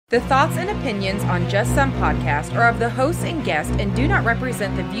The thoughts and opinions on Just Some Podcast are of the hosts and guests and do not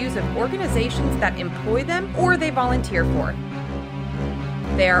represent the views of organizations that employ them or they volunteer for.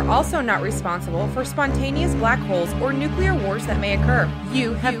 They are also not responsible for spontaneous black holes or nuclear wars that may occur.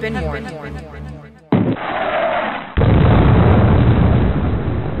 You have been warned.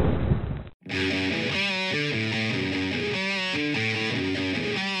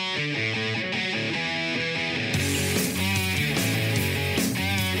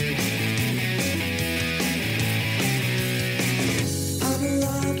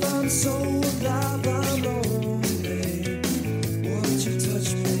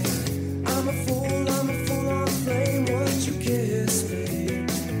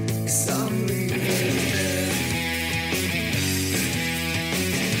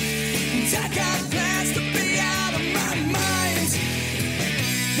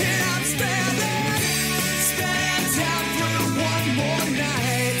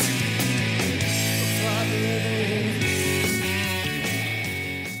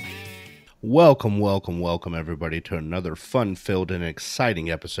 Welcome everybody to another fun-filled and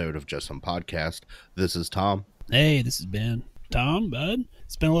exciting episode of Just Some Podcast. This is Tom. Hey, this is Ben. Tom, bud.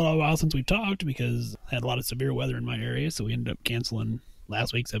 It's been a little while since we've talked because I had a lot of severe weather in my area, so we ended up canceling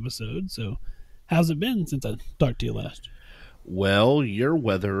last week's episode. So how's it been since I talked to you last? Well, your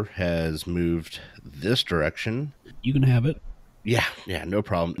weather has moved this direction. You can have it. Yeah, no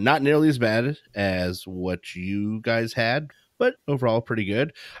problem. Not nearly as bad as what you guys had, but overall pretty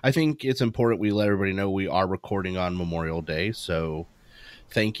good. I think it's important we let everybody know we are recording on Memorial Day, so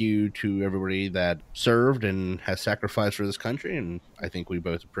thank you to everybody that served and has sacrificed for this country, and I think we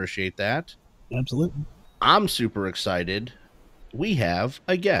both appreciate that. Absolutely. I'm super excited. We have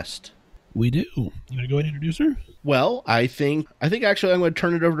a guest. We do. You want to go ahead and introduce her? Well, I think actually I'm going to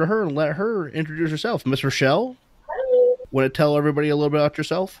turn it over to her and let her introduce herself. Miss Rachell, want to tell everybody a little bit about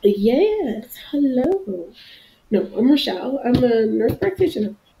yourself? Yes. Hello. No, I'm Rachell. I'm a nurse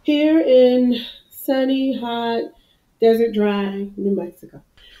practitioner here in sunny, hot, desert dry New Mexico.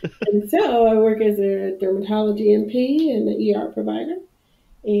 And so I work as a Dermatology NP and an ER provider.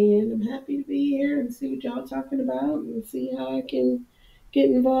 And I'm happy to be here and see what y'all talking about and see how I can get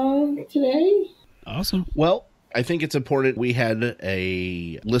involved today. Awesome. Well, I think it's important. We had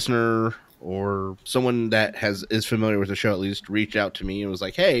a listener or someone that is familiar with the show at least reach out to me and was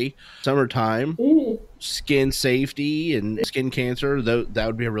like, hey, summertime, skin safety and skin cancer, that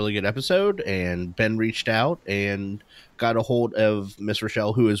would be a really good episode. And Ben reached out and got a hold of Miss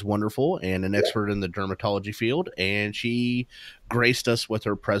Rachell, who is wonderful and an expert in the dermatology field. And she graced us with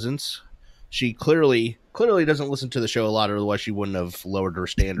her presence. She clearly doesn't listen to the show a lot, otherwise she wouldn't have lowered her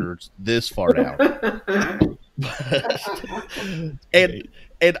standards this far down.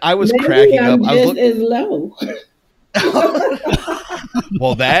 And I was cracking up. I was as low.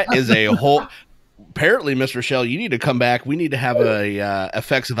 Well, that is a whole. Apparently, Mr. Rachell, you need to come back. We need to have a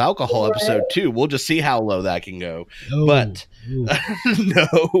effects of alcohol episode too. We'll just see how low that can go. But no,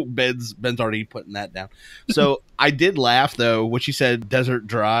 Ben's already putting that down. So I did laugh though when she said desert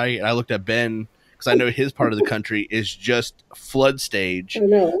dry, and I looked at Ben because I know his part of the country is just flood stage.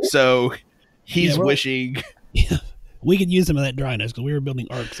 So he's wishing. Yeah. We could use some of that dryness because we were building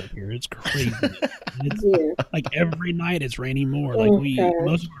arcs up here. It's crazy. Like every night it's raining more. Like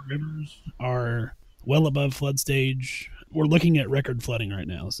most of our rivers are well above flood stage. We're looking at record flooding right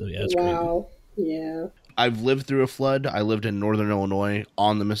now. So yeah, it's crazy. Yeah. I've lived through a flood. I lived in northern Illinois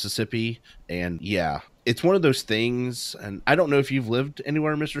on the Mississippi, and yeah, it's one of those things. And I don't know if you've lived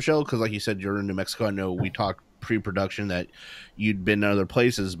anywhere, Mr. Rachell, because like you said, you're in New Mexico. I know we talked pre-production that you'd been in other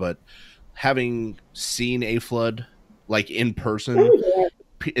places, but having seen a flood like in person,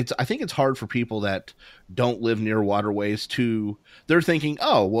 I think it's hard for people that don't live near waterways they're thinking,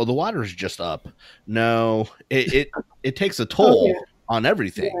 oh, well, the water's just up. No, it takes a toll on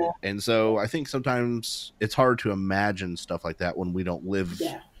everything. Yeah. And so I think sometimes it's hard to imagine stuff like that when we don't live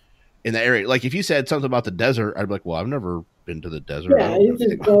in the area. Like if you said something about the desert, I'd be like, well, I've never been to the desert. Yeah, it's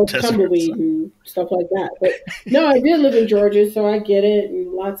just go tumbleweed and stuff like that. But no, I did live in Georgia, so I get it.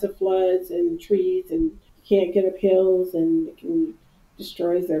 And lots of floods and trees, and you can't get up hills, and it can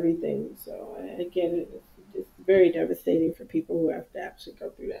destroys everything. So I get it. It's very devastating for people who have to actually go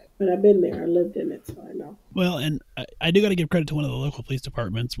through that. But I've been there. I lived in it, so I know. Well, and I do got to give credit to one of the local police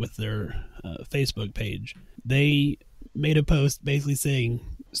departments with their Facebook page. They made a post basically saying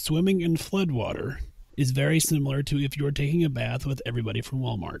swimming in floodwater is very similar to if you were taking a bath with everybody from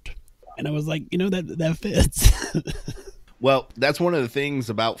Walmart. And I was like, that fits. Well, that's one of the things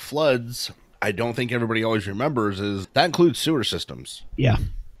about floods I don't think everybody always remembers is that includes sewer systems. Yeah.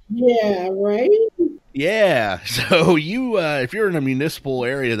 Yeah, right? Yeah. So you, if you're in a municipal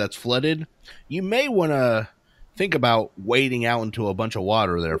area that's flooded, you may want to think about wading out into a bunch of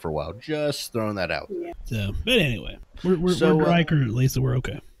water there for a while. Just throwing that out there. Yeah. So, but anyway, we're So, dry currently, so we're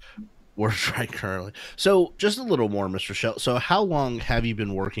okay. We're dry currently. So just a little more, Mr. Shell. So how long have you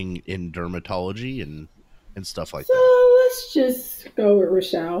been working in dermatology and stuff like So that? let's just go with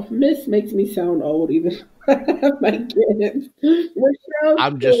Rachell. Miss makes me sound old, even. My goodness, Rachel's cool.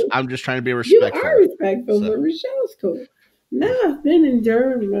 I'm just trying to be You are respectful. respectful, So but Rachel's cool. No, I've been in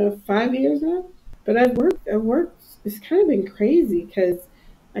Durham 5 years now, but I've worked. It's kind of been crazy because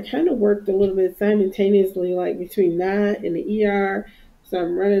I kind of worked a little bit simultaneously, like between that and the ER. So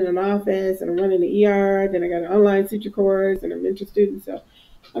I'm running an office and I'm running the ER. Then I got an online suture course and I'm mentor student. So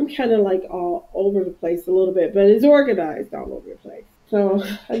I'm kind of like all over the place a little bit, but it's organized all over the place. So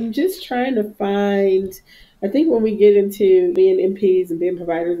I'm just trying to find. I think when we get into being MPs and being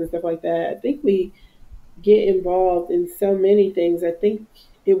providers and stuff like that, I think we get involved in so many things. I think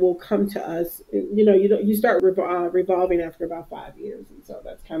it will come to us. You start revolving after about 5 years, and so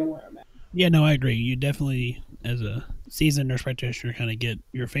that's kind of where I'm at. Yeah, no, I agree. You definitely, as a seasoned nurse practitioner, kind of get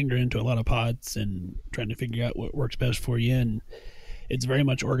your finger into a lot of pots and trying to figure out what works best for you. And it's very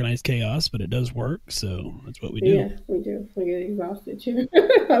much organized chaos, but it does work. So that's what we do. Yeah, we do. We get exhausted too.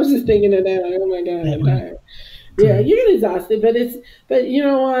 I was just thinking of that. Like, oh my God, I'm tired. True. Yeah, you get exhausted, but you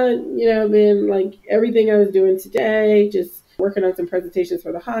know what? Then like everything I was doing today, just working on some presentations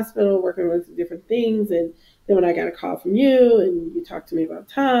for the hospital, working on some different things, and then when I got a call from you and you talked to me about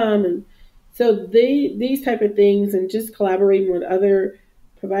Tom, and so these type of things, and just collaborating with other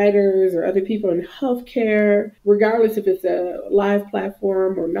providers or other people in healthcare, regardless if it's a live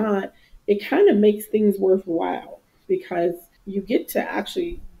platform or not, it kind of makes things worthwhile because you get to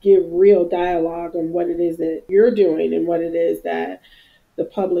actually give real dialogue on what it is that you're doing and what it is that the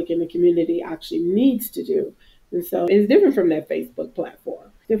public and the community actually needs to do. And so it's different from that Facebook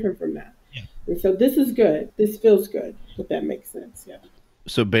platform, different from that. Yeah. And so this is good. This feels good, if that makes sense. Yeah.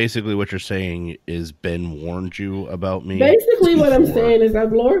 So basically what you're saying is Ben warned you about me. Basically what I'm saying is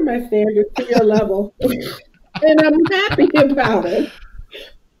I've lowered my standards to your level and I'm happy about it.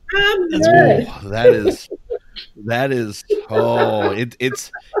 I'm good. Oh, that is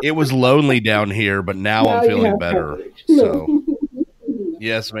it was lonely down here, but now I'm feeling better. So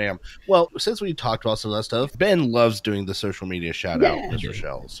yes, ma'am. Well, since we talked about some of that stuff, Ben loves doing the social media shout out, Mr.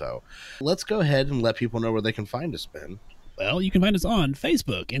 Shell. So let's go ahead and let people know where they can find us, Ben. Well, you can find us on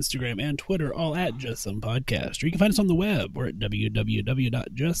Facebook, Instagram, and Twitter, all at Just Some Podcast. Or you can find us on the web. We're at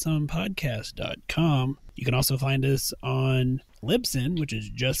www.justsomepodcast.com. You can also find us on Libsyn, which is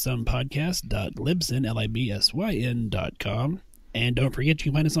justsomepodcast.libsyn, LIBSYN.com. And don't forget,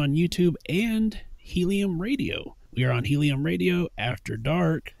 you can find us on YouTube and Helium Radio. We are on Helium Radio After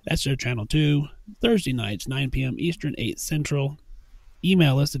Dark. That's their channel too. Thursday nights, 9 p.m. Eastern, 8 Central.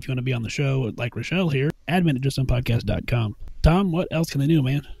 Email us if you want to be on the show, like Rachell here, admin@justsomepodcast.com. Tom, what else can they do,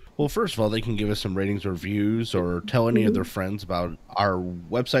 man? Well, first of all, they can give us some ratings or reviews or tell any of their friends about our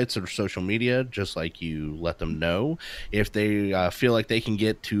websites or social media, just like you let them know. If they feel like they can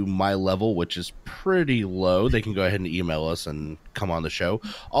get to my level, which is pretty low, they can go ahead and email us and come on the show.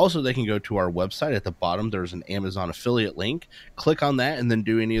 Also, they can go to our website. At the bottom, there's an Amazon affiliate link. Click on that and then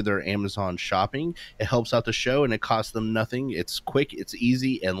do any of their Amazon shopping. It helps out the show and it costs them nothing. It's quick, it's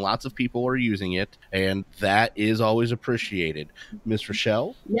easy, and lots of people are using it, and that is always appreciated. Ms.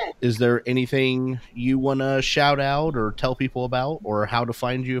 Rachell? Yes. Is there anything you want to shout out or tell people about, or how to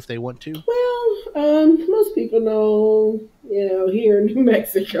find you if they want to? Well, most people know, here in New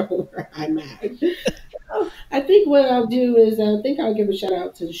Mexico where I'm at. I think what I'll do is I think I'll give a shout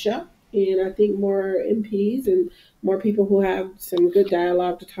out to the show. And I think more MPs and more people who have some good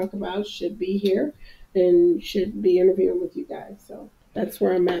dialogue to talk about should be here and should be interviewing with you guys. So that's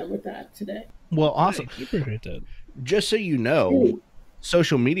where I'm at with that today. Well, awesome. I appreciate that. Just so you know,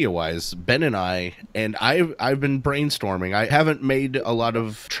 social media wise, Ben and I've been brainstorming. I haven't made a lot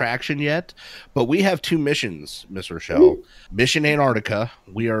of traction yet, but we have 2 missions, Miss Rachell. Mission Antarctica.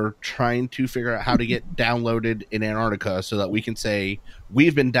 We are trying to figure out how to get downloaded in Antarctica so that we can say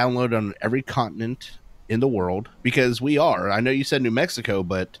we've been downloaded on every continent in the world, because we are. I know you said New Mexico,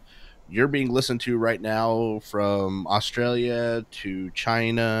 but you're being listened to right now from Australia to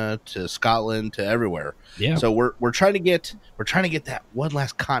China to Scotland to everywhere. Yeah. So we're trying to get that one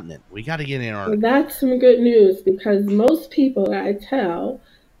last continent. We got to get Antarctica. Well, that's some good news because most people that I tell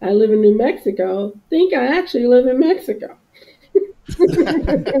I live in New Mexico think I actually live in Mexico.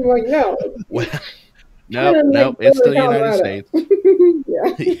 I'm like, no. Well, nope. It's still the United States.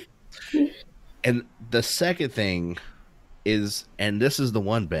 Yeah. And the second thing is, and this is the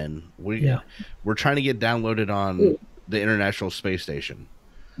one, Ben, Yeah. we're trying to get downloaded on the International Space Station.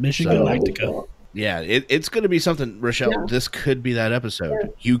 Mission So- Galactica. Yeah, it's going to be something, Rachell. Yeah. This could be that episode. Yeah.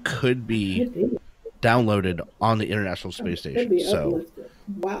 You could be Could be. downloaded on the International Space Could Station. be So, uplifted.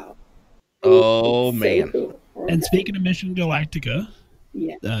 Wow. oh So man, cool. And speaking of Mission Galactica,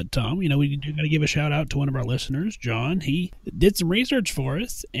 Yeah. Tom, we do got to give a shout out to one of our listeners, John. He did some research for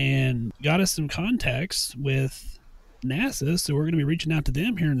us and got us some contacts with NASA. So we're going to be reaching out to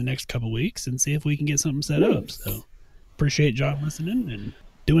them here in the next couple weeks and see if we can get something set up. Nice. So appreciate John listening and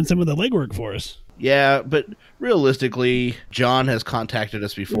doing some of the legwork for us. yeah, but realistically, John has contacted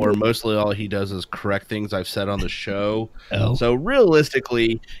us before. Mostly, all he does is correct things I've said on the show. Oh. So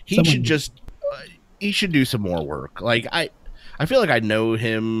realistically, Someone- should just he should do some more work. Like I feel like I know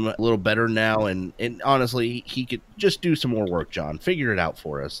him a little better now, and honestly, he could just do some more work, John. Figure it out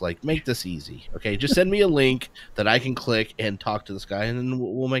for us. Like, make this easy, okay? Just send me a link that I can click and talk to this guy, and then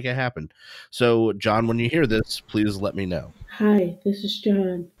we'll make it happen. So, John, when you hear this, please let me know. Hi, this is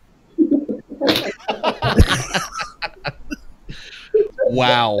John.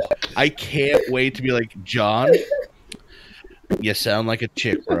 Wow. I can't wait to be like, John, you sound like a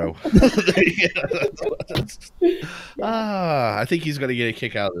chick, bro. I think he's going to get a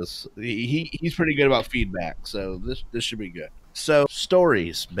kick out of this. He's pretty good about feedback, so this should be good. So,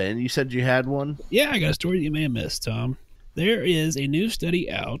 stories, Ben, you said you had one? Yeah, I got a story that you may have missed, Tom. There is a new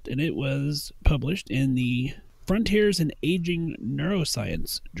study out, and it was published in the Frontiers in Aging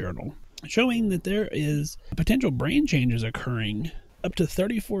Neuroscience journal, showing that there is potential brain changes occurring up to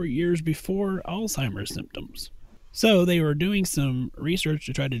 34 years before Alzheimer's symptoms. So they were doing some research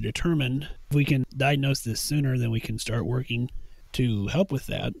to try to determine if we can diagnose this sooner, then we can start working to help with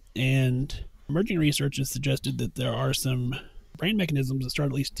that. And emerging research has suggested that there are some brain mechanisms that start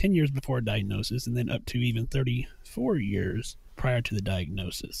at least 10 years before diagnosis and then up to even 34 years prior to the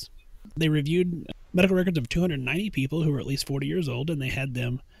diagnosis. They reviewed medical records of 290 people who were at least 40 years old, and they had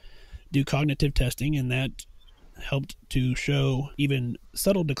them do cognitive testing, and that helped to show even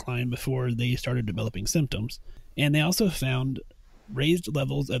subtle decline before they started developing symptoms. And they also found raised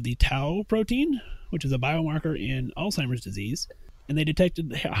levels of the tau protein, which is a biomarker in Alzheimer's disease, and they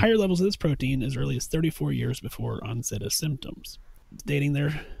detected higher levels of this protein as early as 34 years before onset of symptoms, stating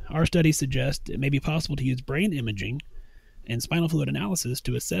our studies suggest it may be possible to use brain imaging and spinal fluid analysis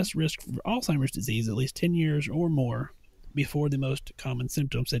to assess risk for Alzheimer's disease at least 10 years or more before the most common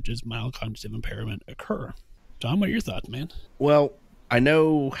symptoms such as mild cognitive impairment occur. Tom, what are your thoughts, man? Well, I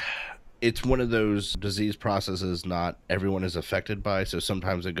know it's one of those disease processes not everyone is affected by, so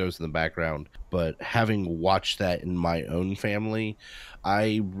sometimes it goes in the background. But having watched that in my own family,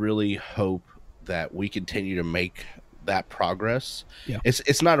 I really hope that we continue to make that progress. Yeah.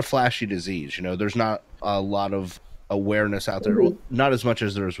 It's not a flashy disease, there's not a lot of awareness out there, not as much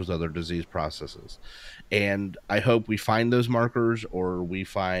as there is with other disease processes. And I hope we find those markers, or we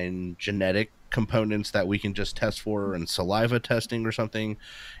find genetic components that we can just test for, and saliva testing or something,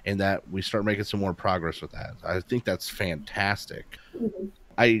 and that we start making some more progress with that. I think that's fantastic.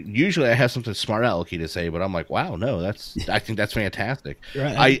 I have something smart alecky to say, but I'm like, wow, no, I think that's fantastic.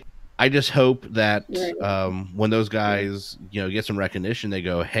 Right. I just hope that when those guys get some recognition, they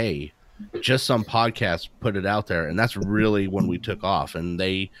go, hey, just some podcast put it out there, and that's really when we took off, and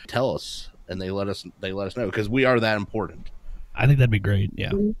they tell us and they let us know, because we are that important. I think that'd be great.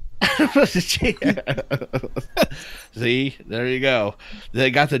 Yeah. See, there you go.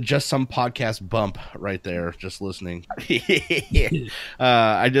 They got the just some podcast bump right there, just listening.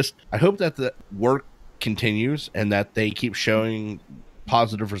 I hope that the work continues and that they keep showing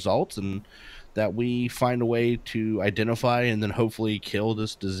positive results, and that we find a way to identify and then hopefully kill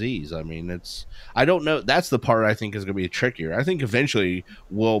this disease. I mean, I don't know. That's the part I think is going to be trickier. I think eventually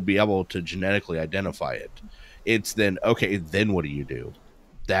we'll be able to genetically identify it. It's then, okay, then what do you do?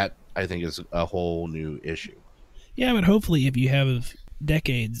 That, I think, is a whole new issue. Yeah, but hopefully if you have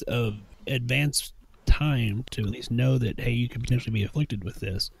decades of advanced time to at least know that, hey, you could potentially be afflicted with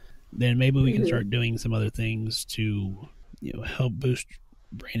this, then maybe we can start doing some other things to help boost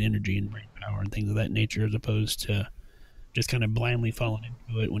brain energy and brain power and things of that nature, as opposed to just kind of blindly falling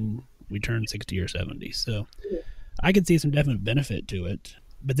into it when we turn 60 or 70. So I could see some definite benefit to it.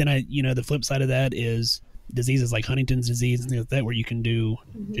 But then the flip side of that is diseases like Huntington's disease and things like that, where you can do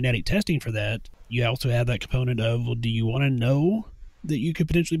genetic testing for that. You also have that component of, well, do you want to know that you could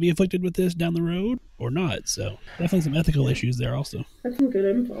potentially be afflicted with this down the road or not? So definitely some ethical issues there also. That's some good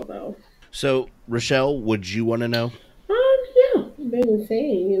info, though. So, Rachell, would you want to know? Yeah. Ben was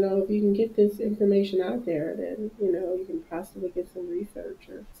saying, if you can get this information out there, then, you can possibly get some research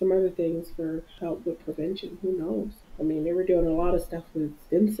or some other things for help with prevention. Who knows? I mean, they were doing a lot of stuff with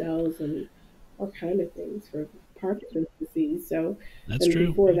stem cells and all kind of things for Parkinson's disease. So, That's and true.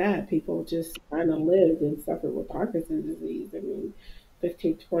 before that, people just kind of lived and suffered with Parkinson's disease. I mean,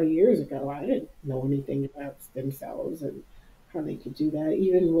 15, 20 years ago, I didn't know anything about stem cells and how they could do that.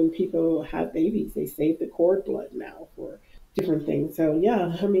 Even when people have babies, they save the cord blood now for different things. So,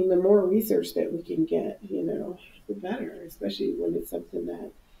 yeah, I mean, the more research that we can get, the better, especially when it's something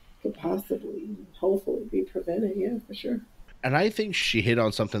that could possibly, hopefully, be prevented. Yeah, for sure. And I think she hit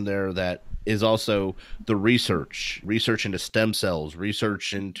on something there that is also the research into stem cells,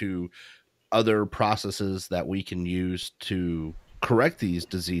 research into other processes that we can use to correct these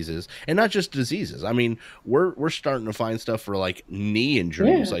diseases, and not just diseases. I mean, we're starting to find stuff for like knee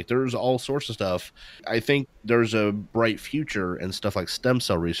injuries. Yeah. Like there's all sorts of stuff. I think there's a bright future in stuff like stem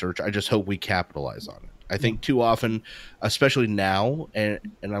cell research. I just hope we capitalize on it. I think too often, especially now, and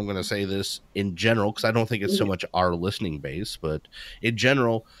I'm going to say this in general, because I don't think it's so much our listening base, but in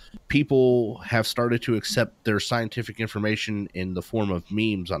general, people have started to accept their scientific information in the form of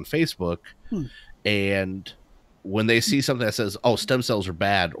memes on Facebook. And when they see something that says, oh, stem cells are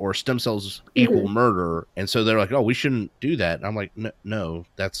bad or stem cells equal murder, and so they're like, oh, we shouldn't do that. And I'm like, no,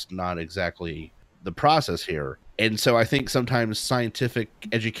 that's not exactly the process here. And so I think sometimes scientific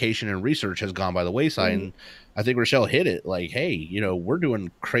education and research has gone by the wayside. And I think Rachell hit it like, hey, we're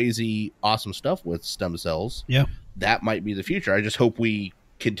doing crazy, awesome stuff with stem cells. Yeah. That might be the future. I just hope we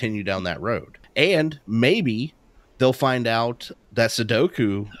continue down that road. And maybe they'll find out that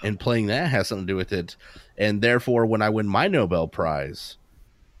Sudoku and playing that has something to do with it. And therefore, when I win my Nobel Prize,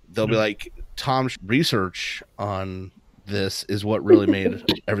 they'll be like, Tom's research on this is what really made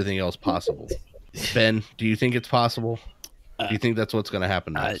everything else possible. Ben, do you think it's possible? Do you think that's what's going to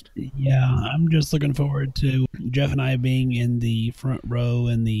happen next? Yeah, I'm just looking forward to Jeff and I being in the front row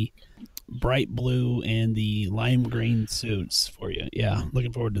in the bright blue and the lime green suits for you. Yeah,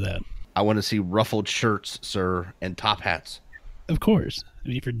 looking forward to that. I want to see ruffled shirts, sir, and top hats. Of course. I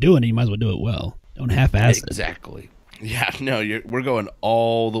mean, if you're doing it, you might as well do it well. Don't half-ass it. Exactly. Yeah, no, we're going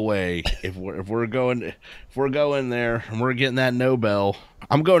all the way. If we're going there and we're getting that Nobel,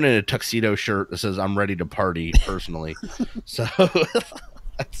 I'm going in a tuxedo shirt that says I'm ready to party personally. So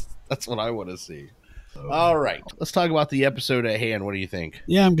that's what I want to see. All right, let's talk about the episode at hand. What do you think?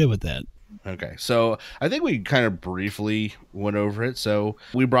 Yeah, I'm good with that. Okay, so I think we kind of briefly went over it. So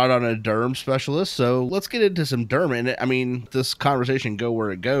we brought on a derm specialist. So let's get into some derm. And I mean, this conversation go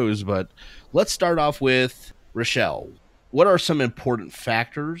where it goes, but let's start off with Rachell. What are some important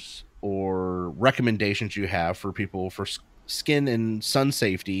factors or recommendations you have for people for skin and sun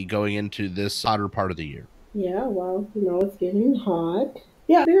safety going into this hotter part of the year? Yeah, well, it's getting hot.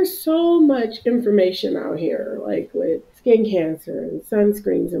 Yeah, there's so much information out here, like with skin cancer and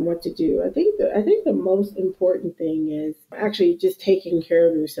sunscreens and what to do. I think the most important thing is actually just taking care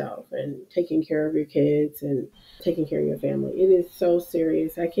of yourself and taking care of your kids and taking care of your family. It is so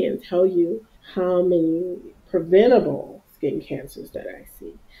serious. I can't tell you how many preventable skin cancers that I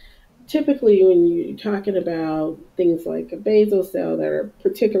see. Typically, when you're talking about things like a basal cell that are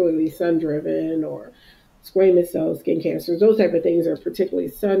particularly sun-driven or squamous cell skin cancers, those type of things are particularly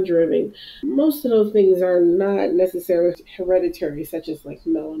sun-driven. Most of those things are not necessarily hereditary, such as like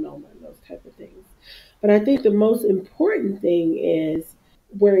melanoma and those type of things. But I think the most important thing is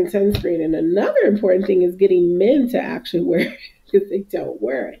wearing sunscreen. And another important thing is getting men to actually wear it because they don't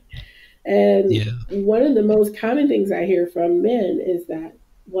wear it. And one of the most common things I hear from men is that,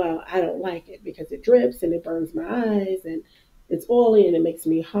 well, I don't like it because it drips and it burns my eyes and it's oily and it makes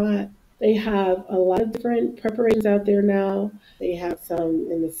me hot. They have a lot of different preparations out there now. They have some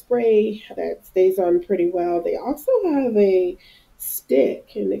in the spray that stays on pretty well. They also have a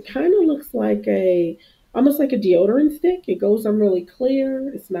stick, and it kind of looks like almost like a deodorant stick. It goes on really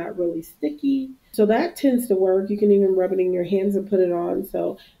clear. It's not really sticky. So that tends to work. You can even rub it in your hands and put it on.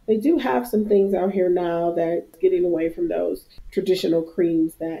 So they do have some things out here now that's getting away from those traditional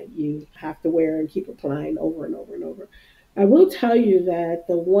creams that you have to wear and keep applying over and over and over. I will tell you that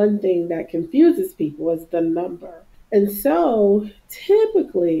the one thing that confuses people is the number. And so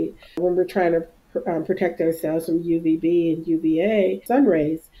typically when we're trying to protect ourselves from UVB and UVA sun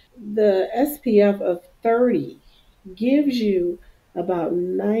rays, the SPF of 30 gives you about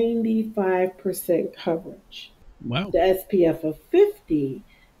 95% coverage. Wow. The SPF of 50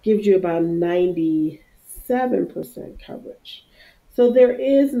 gives you about 97% coverage. So there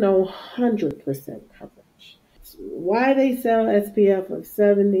is no 100% coverage. Why they sell SPF of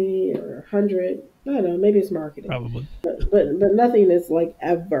 70 or 100, I don't know, maybe it's marketing. Probably. But nothing is like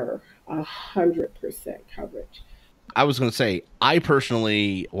ever 100% coverage. I was going to say, I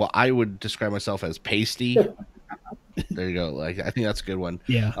personally, I would describe myself as pasty. There you go. Like, I think that's a good one.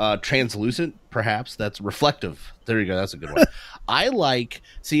 Yeah. Translucent, perhaps. That's reflective. There you go. That's a good one. I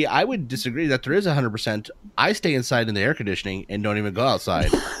would disagree that there is 100%. I stay inside in the air conditioning and don't even go outside.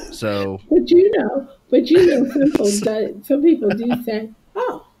 So, some people do say,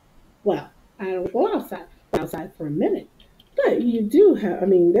 "Oh, well, I don't go outside for a minute." But you do have, I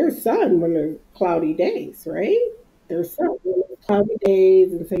mean, there's sun when there's cloudy days, right? There's sun when there's cloudy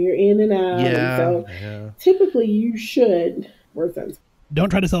days, and so you're in and out. And so yeah. typically you should wear sunscreen. Don't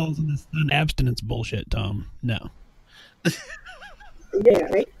try to sell us this abstinence bullshit, Tom. No. Yeah,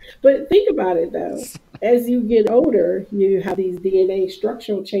 right. But think about it though. As you get older, you have these DNA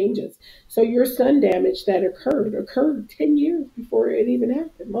structural changes. So your sun damage that occurred 10 years before it even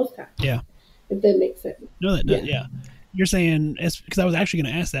happened, most times. Yeah. If that makes sense. No, that does. Yeah. You're saying, because I was actually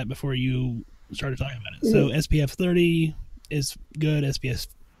going to ask that before you started talking about it. So SPF 30 is good. SPF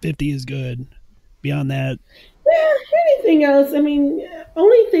 50 is good. Beyond that, anything else? I mean,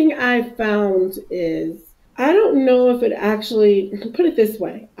 only thing I found is I don't know if it actually, put it this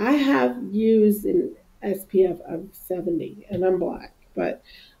way, I have used an SPF of 70 and I'm black, but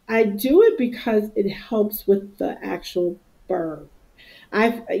I do it because it helps with the actual burn.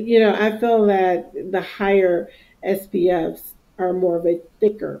 I feel that the higher SPFs are more of a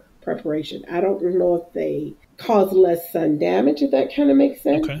thicker preparation. I don't know if they cause less sun damage, if that kind of makes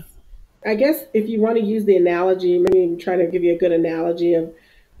sense. okay. I guess if you want to use the analogy, maybe I'm trying to give you a good analogy of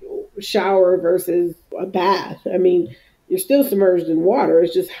shower versus a bath. I mean, you're still submerged in water.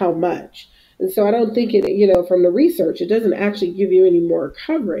 It's just how much. And so I don't think from the research, it doesn't actually give you any more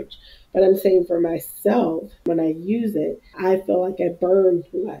coverage. But I'm saying for myself, when I use it, I feel like I burn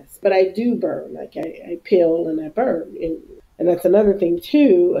less. But I do burn. Like I peel and I burn. And that's another thing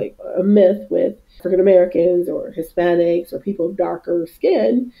too, like a myth with African Americans or Hispanics or people of darker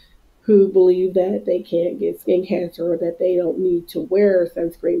skin who believe that they can't get skin cancer or that they don't need to wear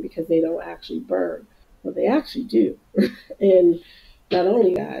sunscreen because they don't actually burn. Well, they actually do. And not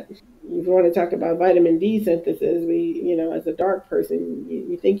only that, if you want to talk about vitamin D synthesis, as a dark person,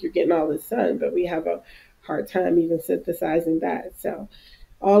 you think you're getting all the sun, but we have a hard time even synthesizing that. So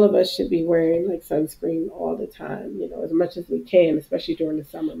all of us should be wearing like sunscreen all the time, as much as we can, especially during the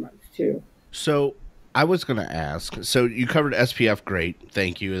summer months too. So I was going to ask. So you covered SPF, great,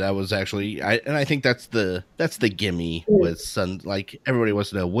 thank you. That was actually, I think that's the gimme with sun. Like everybody wants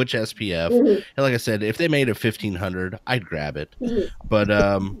to know which SPF. And like I said, if they made a 1500, I'd grab it. But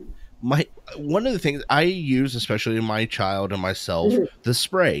one of the things I use, especially in my child and myself, the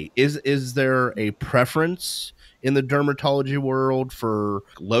spray. Is there a preference in the dermatology world for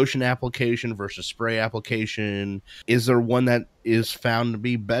lotion application versus spray application? Is there one that is found to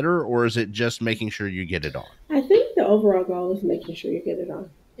be better, or is it just making sure you get it on? I think the overall goal is making sure you get it on.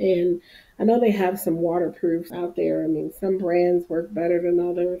 And I know they have some waterproofs out there. I mean, some brands work better than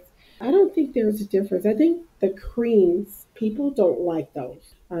others. I don't think there's a difference. I think the creams, people don't like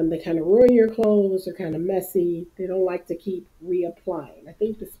those. They kind of ruin your clothes. They're kind of messy. They don't like to keep reapplying. I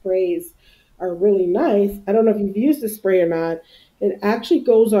think the sprays are really nice. I don't know if you've used the spray or not. It actually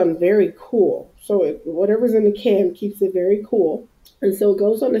goes on very cool. So whatever's in the can keeps it very cool. And so it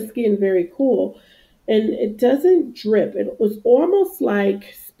goes on the skin very cool. And it doesn't drip. It was almost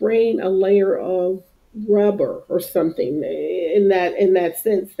like spraying a layer of rubber or something in that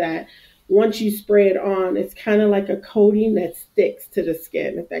sense that once you spray it on, it's kind of like a coating that sticks to the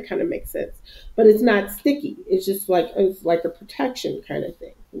skin, if that kind of makes sense. But it's not sticky. It's like a protection kind of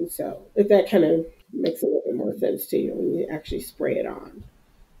thing. And so if that kind of makes a little bit more sense to you when you actually spray it on.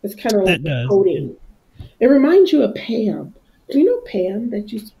 It's kind of like a coating. It reminds you of Pam. Do you know Pam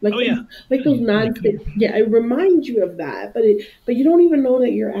that you like? Oh yeah, like those non-stick. Yeah, it reminds you of that, but you don't even know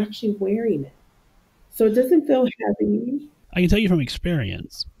that you're actually wearing it, so it doesn't feel heavy. I can tell you from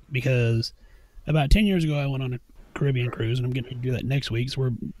experience because about 10 years ago I went on a Caribbean cruise, and I'm going to do that next week. So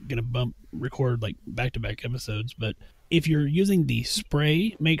we're going to record like back-to-back episodes. But if you're using the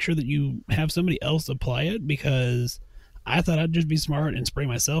spray, make sure that you have somebody else apply it, because I thought I'd just be smart and spray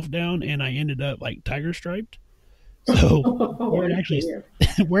myself down, and I ended up like tiger striped. So where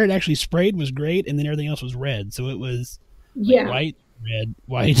it actually sprayed was great, and then everything else was red. So it was white, red,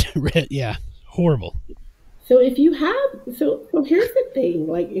 red. Yeah, horrible. So if you have, so here's the thing,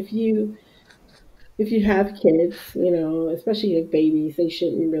 like if you have kids, especially like babies, they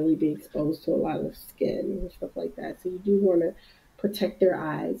shouldn't really be exposed to a lot of skin and stuff like that. So you do want to protect their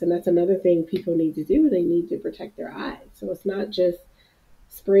eyes, and that's another thing people need to do. They need to protect their eyes. So it's not just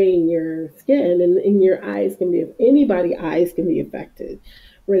spraying your skin, and your eyes can be, anybody's eyes can be affected.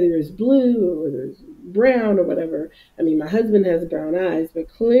 whether it's blue or whether it's brown or whatever. I mean, my husband has brown eyes, but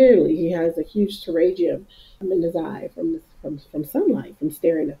clearly he has a huge pterygium in his eye from sunlight, from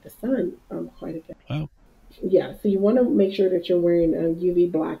staring at the sun quite a bit. Wow. Yeah, so you want to make sure that you're wearing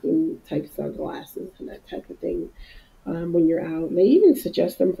UV blocking type sunglasses and that type of thing when you're out. They even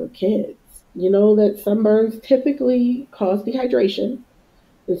suggest them for kids. You know that sunburns typically cause dehydration.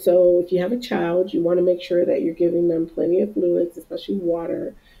 And so if you have a child, you want to make sure that you're giving them plenty of fluids, especially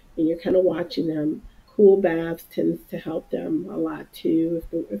water, and you're kind of watching them. Cool baths tends to help them a lot too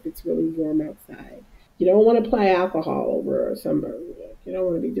if it's really warm outside. You don't want to apply alcohol over a sunburn. You don't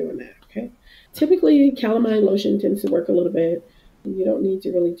want to be doing that, okay? Typically, calamine lotion tends to work a little bit. You don't need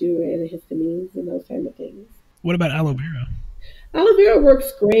to really do antihistamines and those kind of things. What about aloe vera? Aloe vera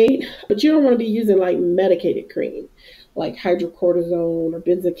works great, but you don't want to be using like medicated cream, like hydrocortisone or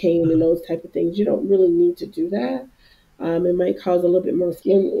benzocaine and those type of things. You don't really need to do that. It might cause a little bit more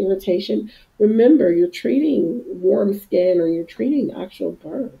skin irritation. Remember, you're treating warm skin or you're treating actual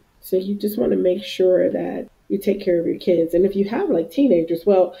burn. So you just want to make sure that you take care of your kids. And if you have like teenagers,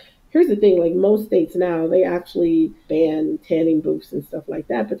 well, here's the thing, like most states now, they actually ban tanning booths and stuff like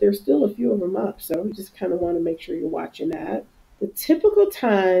that, but there's still a few of them up. So you just kind of want to make sure you're watching that. The typical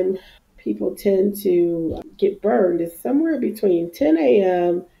time people tend to get burned is somewhere between 10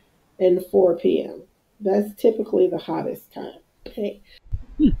 a.m. and 4 p.m. That's typically the hottest time. Okay.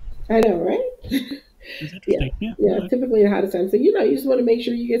 I know, right? That's interesting. Yeah, typically the hottest time. So, you just want to make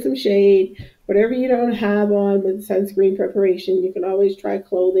sure you get some shade. Whatever you don't have on with sunscreen preparation, you can always try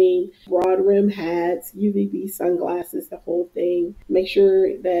clothing, broad rim hats, UVB sunglasses, the whole thing. Make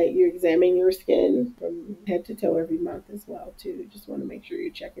sure that you're examining your skin from head to toe every month as well, too. Just want to make sure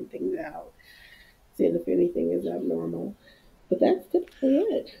you're checking things out, seeing if anything is abnormal. But that's typically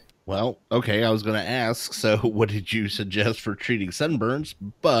it. Well, okay, I was going to ask, so what did you suggest for treating sunburns?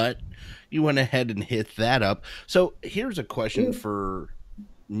 But you went ahead and hit that up. So here's a question for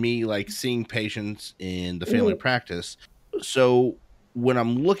me, like seeing patients in the family practice. So when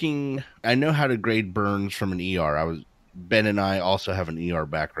I'm looking, I know how to grade burns from an ER. Ben and I also have an ER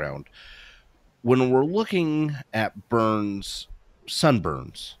background. When we're looking at burns,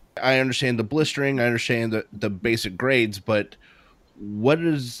 sunburns, I understand the blistering, I understand the basic grades, but what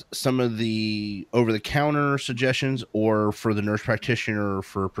is some of the over-the-counter suggestions, or for the nurse practitioner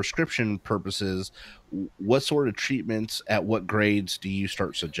for prescription purposes, what sort of treatments at what grades do you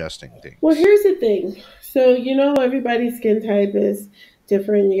start suggesting things? Well, here's the thing. So, everybody's skin type is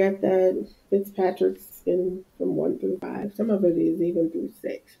different. You got that Fitzpatrick skin from 1 through 5. Some of it is even through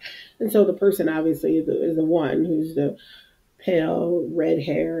 6. And so the person obviously is the one who's the pale, red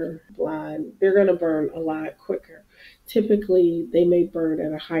hair, blonde. They're going to burn a lot quicker. Typically, they may burn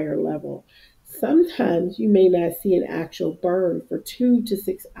at a higher level. Sometimes you may not see an actual burn for 2 to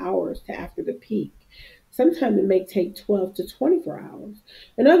 6 hours to after the peak. Sometimes it may take 12 to 24 hours.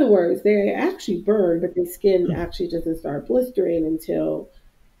 In other words, they actually burn, but their skin actually doesn't start blistering until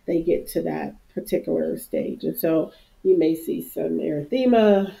they get to that particular stage. And so you may see some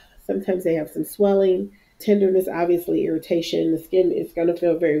erythema. Sometimes they have some swelling, tenderness, obviously irritation. The skin is going to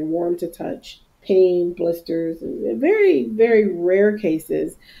feel very warm to touch. Pain, blisters, and in very, very rare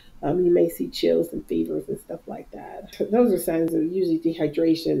cases, you may see chills and fevers and stuff like that. Those are signs of usually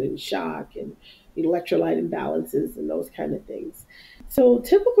dehydration and shock and electrolyte imbalances and those kind of things. So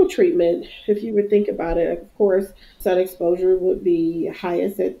typical treatment, if you would think about it, of course, sun exposure would be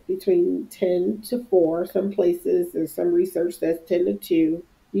highest at between 10 to 4. Some places, there's some research that's 10 to 2.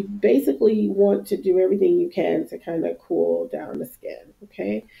 You basically want to do everything you can to kind of cool down the skin,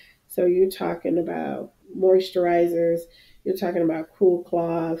 okay? So you're talking about moisturizers, you're talking about cool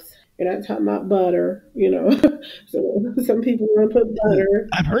cloths, you're not talking about butter, So some people want to put butter.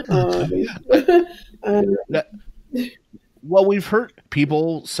 I've heard that. Well, we've heard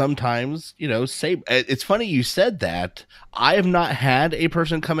people sometimes, say, it's funny you said that. I have not had a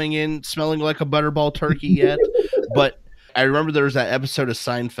person coming in smelling like a butterball turkey yet, but I remember there was that episode of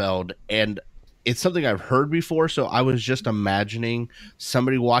Seinfeld, and it's something I've heard before, so I was just imagining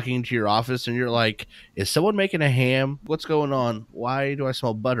somebody walking into your office and you're like, is someone making a ham? What's going on? Why do I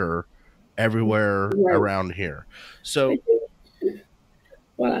smell butter everywhere around here? So,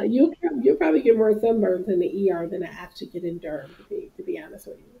 well, you'll probably get more sunburns in the ER than I actually get in derm, to be honest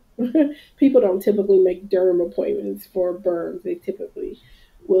with you. People don't typically make derm appointments for burns. They typically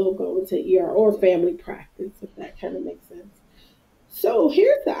will go into ER or family practice, if that kind of makes sense. So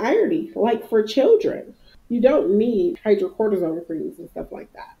here's the irony, like for children, you don't need hydrocortisone creams and stuff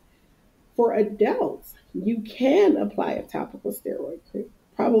like that. For adults, you can apply a topical steroid cream,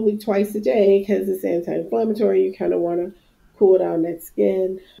 probably twice a day because it's anti-inflammatory. You kind of want to cool down that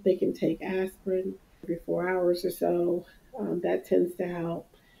skin. They can take aspirin every 4 hours or so. That tends to help.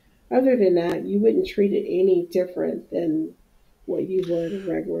 Other than that, you wouldn't treat it any different than what you would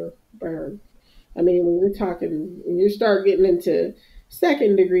a regular burn. I mean, when you start getting into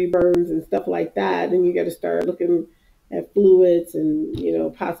second degree burns and stuff like that, then you got to start looking at fluids and,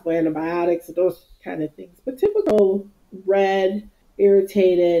 possible antibiotics and those kind of things. But typical red,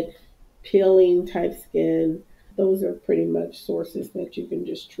 irritated, peeling type skin, those are pretty much sources that you can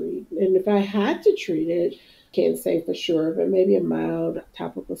just treat. And if I had to treat it, can't say for sure, but maybe a mild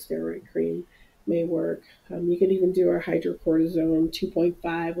topical steroid cream may work. You can even do a hydrocortisone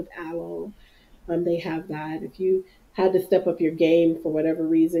 2.5 with aloe. They have that. If you had to step up your game for whatever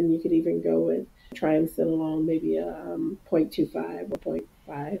reason, you could even go with triamcinolone, maybe a 0.25 or zero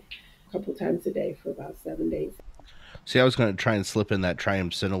 0.5 a couple times a day for about 7 days. See, I was going to try and slip in that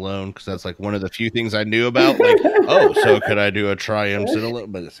triamcinolone because that's like one of the few things I knew about. Like, oh, so could I do a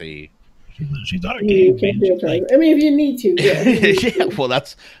triamcinolone? But see, she's not a You game, can't do I mean, if you need to, yeah. yeah. Well,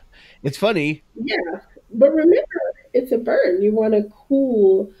 it's funny. Yeah, but remember, it's a burn. You want to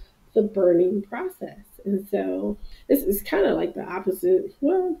cool the burning process, and so this is kind of like the opposite.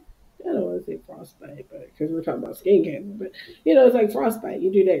 Well, I don't want to say frostbite, but because we're talking about skin cancer, but it's like frostbite.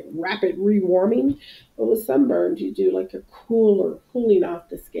 You do that rapid rewarming, but with sunburns, you do like a cooling off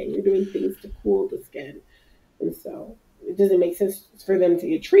the skin. You're doing things to cool the skin, and so it doesn't make sense for them to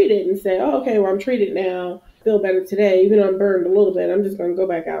get treated and say, "Oh, okay, well, I'm treated now, feel better today, even though I'm burned a little bit. I'm just going to go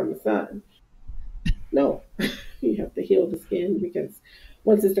back out in the sun." No, you have to heal the skin because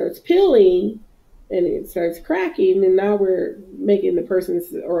once it starts peeling and it starts cracking, and now we're making the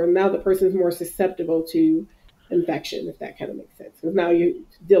person's more susceptible to infection, if that kind of makes sense. Because now you're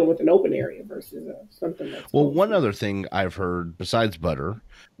dealing with an open area versus something that's one other thing I've heard besides butter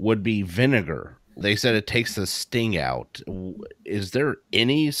would be vinegar. They said it takes the sting out. Is there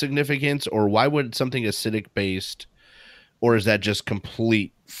any significance, or why would something acidic based, or is that just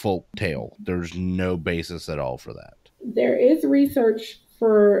complete folk tale? There's no basis at all for that. There is research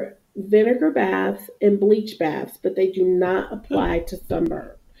for vinegar baths and bleach baths, but they do not apply to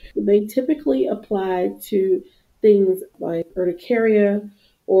sunburn. They typically apply to things like urticaria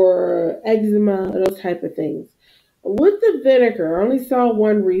or eczema and those type of things. With the vinegar, I only saw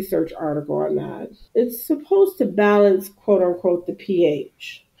one research article on that. It's supposed to balance, quote unquote, the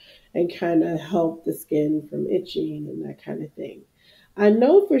pH and kind of help the skin from itching and that kind of thing. I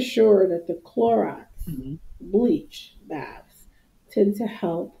know for sure that the Clorox bleach baths tend to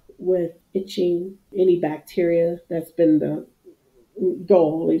help with itching, any bacteria. That's been the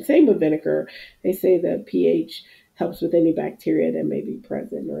goal. And same with vinegar. They say that pH helps with any bacteria that may be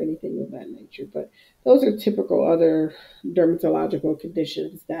present or anything of that nature. But those are typical other dermatological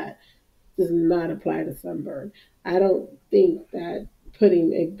conditions that does not apply to sunburn. I don't think that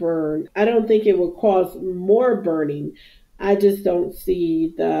putting a burn, I don't think it will cause more burning. I just don't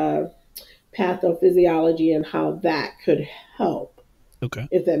see the pathophysiology and how that could help. Okay.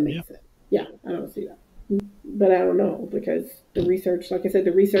 If that makes sense. Yeah, I don't see that. But I don't know, because the research, like I said,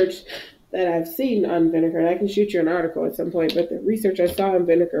 the research that I've seen on vinegar, and I can shoot you an article at some point, but the research I saw on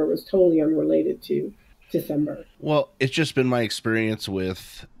vinegar was totally unrelated to sunburn. Well, it's just been my experience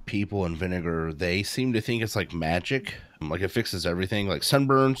with people in vinegar. They seem to think it's like magic. Like it fixes everything. Like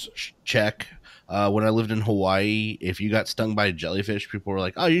sunburns, check. When I lived in Hawaii, if you got stung by a jellyfish, people were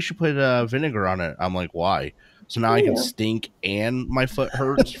like, "Oh, you should put vinegar on it." I'm like, "Why?" So now I can stink and my foot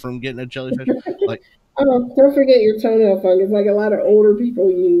hurts from getting a jellyfish. Like, don't forget your toenail fungus. Like a lot of older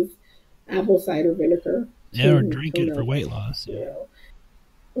people use apple cider vinegar. Yeah, or drink it for weight loss. Yeah.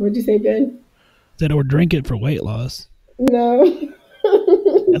 What'd you say, Ben? Said or drink it for weight loss. No.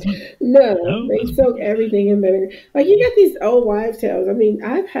 No, they soak everything in vinegar. Like you got these old wives' tales. I mean,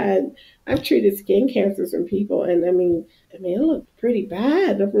 I've treated skin cancers from people, and I mean, it looked pretty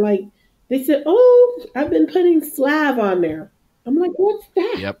bad. I'm like, they said, "Oh, I've been putting Slav on there." I'm like, "What's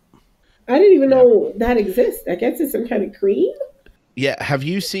that?" Yep. I didn't even know that exists. I guess it's some kind of cream. Yeah, have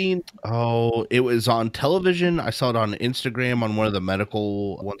you seen? Oh, it was on television. I saw it on Instagram on one of the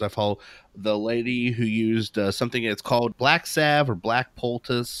medical ones I follow. The lady who used something, it's called black salve or black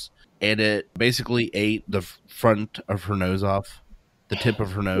poultice, and it basically ate the front of her nose off, the tip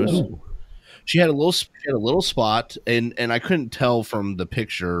of her nose. Ooh. She had a little spot, and I couldn't tell from the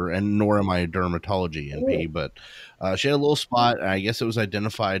picture, and nor am I a dermatology NP, but she had a little spot, and I guess it was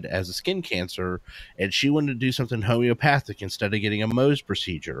identified as a skin cancer, and she wanted to do something homeopathic instead of getting a Mohs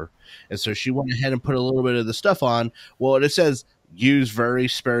procedure, and so she went ahead and put a little bit of the stuff on. Well, it says use very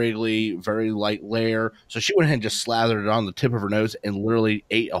sparingly, very light layer, so she went ahead and just slathered it on the tip of her nose and literally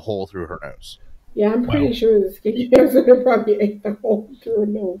ate a hole through her nose. Yeah, I'm Wow. pretty sure the skin cancer probably ate the whole through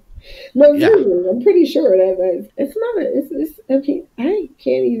nose. No, Yeah. seriously, I'm pretty sure that it's not a. It's okay. I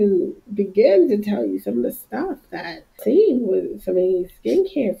can't even begin to tell you some of the stuff that I've seen with some of these skin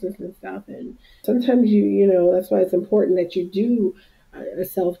cancers and stuff. And sometimes that's why it's important that you do a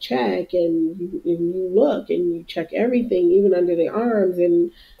self check and you look and you check everything, even under the arms.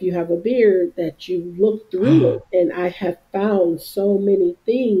 And if you have a beard, that you look through it. And I have found so many Oh,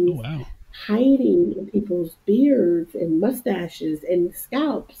 things wow. hiding in people's beards and mustaches and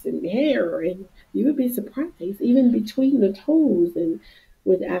scalps and hair, and you would be surprised, even between the toes. And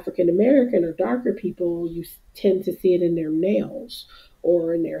with African American or darker people, you tend to see it in their nails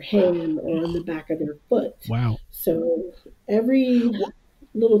or in their hand or in the back of their foot. Wow. So every Well,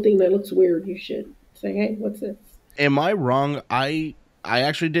 little thing that looks weird, you should say, hey, what's this? am I wrong? I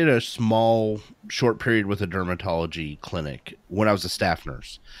actually did a small short period with a dermatology clinic when I was a staff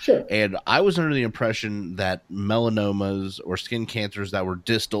nurse. Sure. And I was under the impression that melanomas or skin cancers that were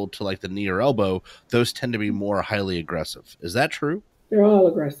distal to like the knee or elbow, those tend to be more highly aggressive. Is that true? They're all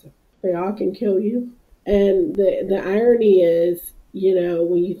aggressive. They all can kill you. And the irony is,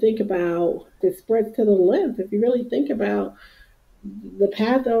 when you think about it spreads to the lymph, if you really think about the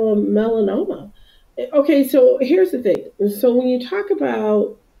patho of melanoma. Okay, so here's the thing. So when you talk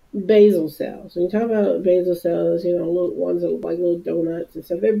about basal cells, little ones that look like little donuts and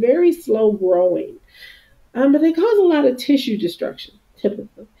stuff, they're very slow growing. But they cause a lot of tissue destruction,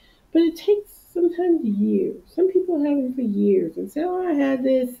 typically. But it takes sometimes years. Some people have them for years and say, oh, I had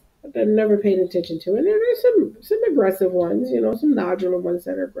this, but never paid attention to it. And there's some aggressive ones, some nodular ones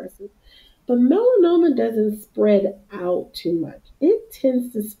that are aggressive. But melanoma doesn't spread out too much. It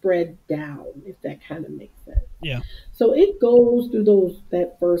tends to spread down, if that kind of makes sense. Yeah. So it goes through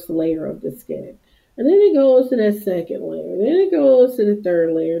that first layer of the skin. And then it goes to that second layer. Then it goes to the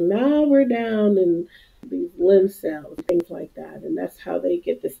third layer. Now we're down in these lymph cells, things like that. And that's how they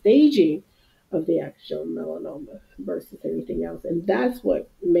get the staging of the actual melanoma versus everything else. And that's what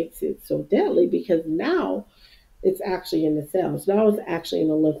makes it so deadly, because now it's actually in the cells. Now it's actually in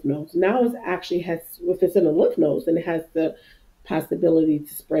the lymph nodes. Now it actually has, if it's in the lymph nodes, then it has the possibility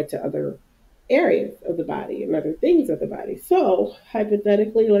to spread to other areas of the body and other things of the body. So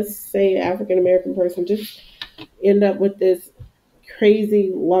hypothetically, let's say an African American person just end up with this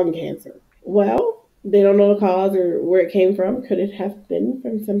crazy lung cancer. Well, they don't know the cause or where it came from. Could it have been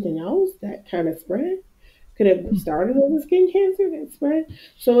from something else that kind of spread? Could it have started as a skin cancer that spread?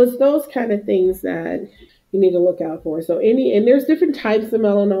 So it's those kind of things that you need to look out for. So and there's different types of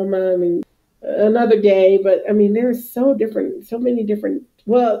melanoma. I mean, another day, but I mean, there's so many different,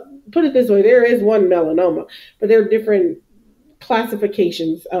 well, put it this way, there is one melanoma, but there are different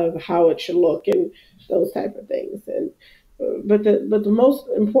classifications of how it should look and those type of things. And but the most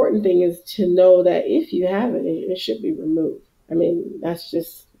important thing is to know that if you have it, it should be removed. I mean, that's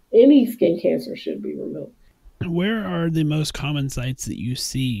just, any skin cancer should be removed. Where are the most common sites that you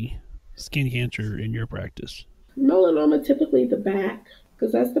see skin cancer in your practice? Melanoma, typically the back,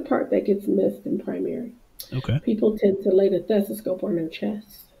 because that's the part that gets missed in primary. Okay. People tend to lay the stethoscope on their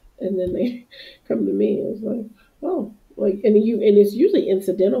chest, and then they come to me. It's like, oh, and it's usually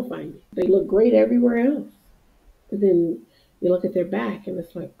incidental finding. They look great everywhere else, but then you look at their back, and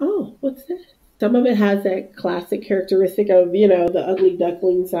it's like, oh, what's that? Some of it has that classic characteristic of, the ugly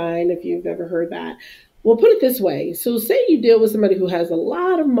duckling sign, if you've ever heard that. Well, put it this way. So say you deal with somebody who has a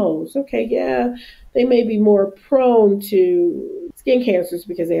lot of moles. Okay, yeah, they may be more prone to skin cancers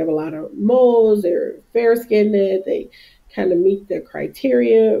because they have a lot of moles. They're fair-skinned. They kind of meet the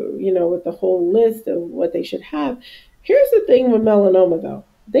criteria, with the whole list of what they should have. Here's the thing with melanoma, though.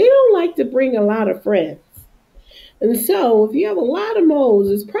 They don't like to bring a lot of friends. And so if you have a lot of moles,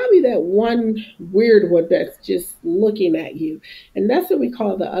 it's probably that one weird one that's just looking at you. And that's what we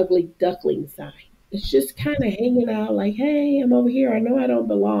call the ugly duckling sign. It's just kind of hanging out like, hey, I'm over here. I know I don't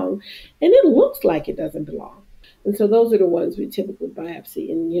belong. And it looks like it doesn't belong. And so those are the ones we typically biopsy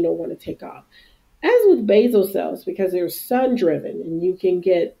and, want to take off. As with basal cells, because they're sun-driven and you can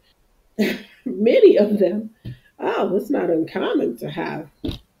get many of them, it's not uncommon to have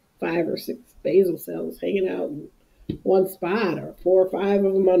 5 or 6 basal cells hanging out in one spot, or 4 or 5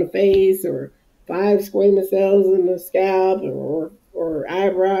 of them on the face, or 5 squamous cells in the scalp or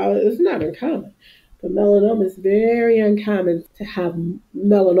eyebrow. It's not uncommon. But melanoma is very uncommon to have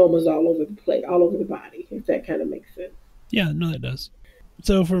melanomas all over the place, all over the body, if that kind of makes sense. Yeah, no, that does.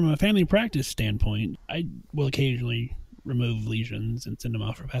 So from a family practice standpoint, I will occasionally remove lesions and send them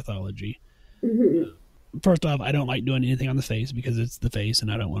off for pathology. Mm-hmm. First off, I don't like doing anything on the face because it's the face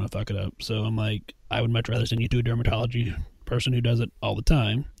and I don't want to fuck it up. So I'm like, I would much rather send you to a dermatology person who does it all the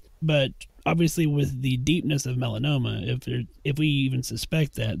time. But obviously, with the deepness of melanoma, if we even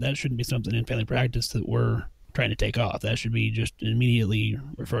suspect that, that shouldn't be something in family practice that we're trying to take off. That should be just immediately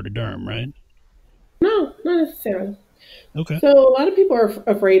refer to derm, right? No, not necessarily. Okay. So a lot of people are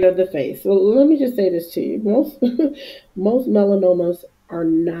afraid of the face. So let me just say this to you: most melanomas are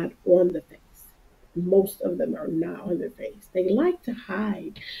not on the face. Most of them are not on their face. They like to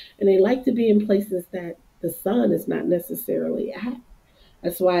hide, and they like to be in places that the sun is not necessarily at.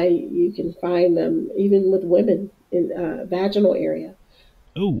 That's why you can find them even with women in vaginal area,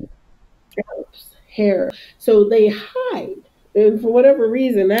 Oh, scalps, hair. So they hide, and for whatever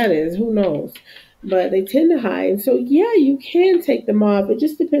reason that is, who knows? But they tend to hide. So yeah, you can take them off. It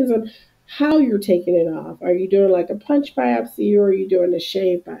just depends on how you're taking it off. Are you doing like a punch biopsy or are you doing a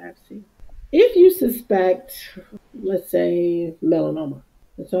shave biopsy? If you suspect, let's say, melanoma,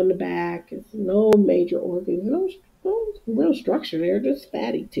 it's on the back, it's no major organs, no real structure there, just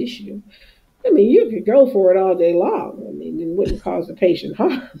fatty tissue. I mean, you could go for it all day long. I mean, it wouldn't cause the patient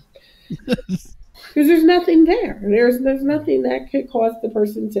harm because there's nothing there. There's nothing that could cause the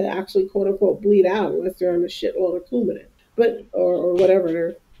person to actually quote unquote bleed out unless they're on a shitload of Coumadin, but or whatever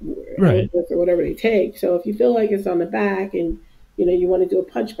they're right. or whatever they take. So if you feel like it's on the back and you want to do a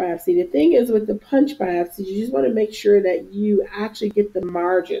punch biopsy, the thing is with the punch biopsy, you just want to make sure that you actually get the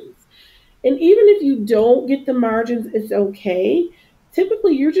margins. And even if you don't get the margins, it's okay.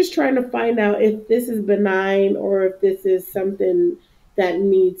 Typically, you're just trying to find out if this is benign or if this is something that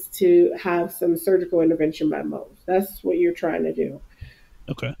needs to have some surgical intervention by Mohs. That's what you're trying to do.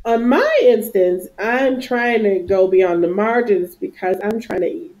 Okay. On my instance, I'm trying to go beyond the margins because I'm trying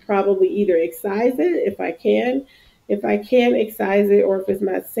to probably either excise it if I can. If I can't excise it or if it's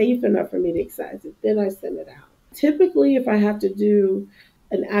not safe enough for me to excise it, then I send it out. Typically, if I have to do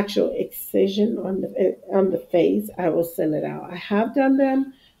an actual excision on the face, I will send it out. I have done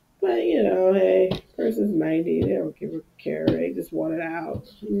them, but hey, person's 90, they don't give a care. They just want it out.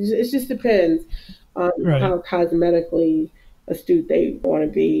 It just depends on how cosmetically astute they want to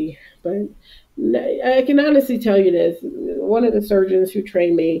be. But I can honestly tell you this: one of the surgeons who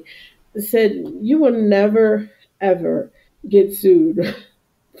trained me said, "You will never ever get sued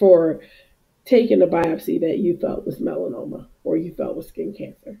for taking a biopsy that you felt was melanoma or you felt was skin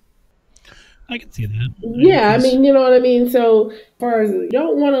cancer." I can see that. Yeah, I mean, you know what I mean? So as far as you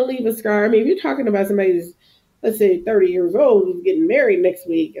don't want to leave a scar, I mean, if you're talking about somebody who's, let's say, 30 years old who's getting married next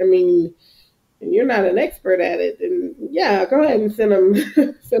week, I mean, and you're not an expert at it, then yeah, go ahead and send them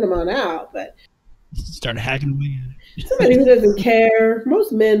send them on out. But start hacking away at it. Somebody who doesn't care,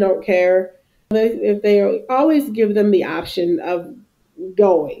 most men don't care. If they always give them the option of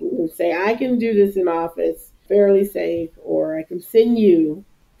going and say, I can do this in office fairly safe, or I can send you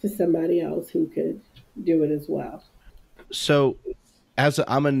to somebody else who could do it as well. So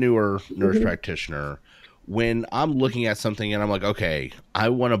I'm a newer nurse practitioner, when I'm looking at something and I'm like, okay, I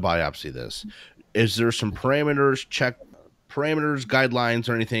want to biopsy this, is there some parameters, guidelines,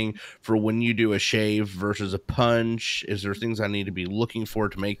 or anything for when you do a shave versus a punch? Is there things I need to be looking for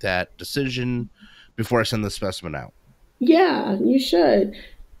to make that decision before I send the specimen out? Yeah, you should.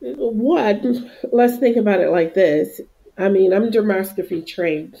 Let's think about it like this. I mean, I'm dermoscopy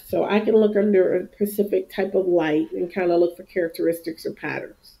trained, so I can look under a specific type of light and kind of look for characteristics or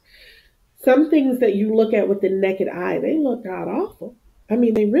patterns. Some things that you look at with the naked eye, they look god awful. I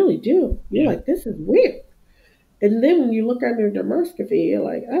mean, they really do. You're like, this is weird. And then when you look under dermoscopy, you're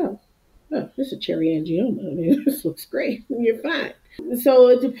like, oh, this is a cherry angioma. I mean, this looks great. You're fine. So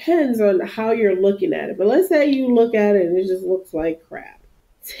it depends on how you're looking at it. But let's say you look at it and it just looks like crap.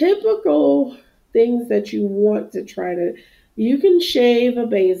 Typical things that you want to try to, you can shave a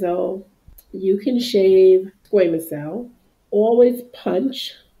basal, you can shave squamous cell, always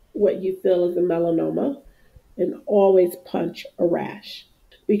punch what you feel is a melanoma, and always punch a rash.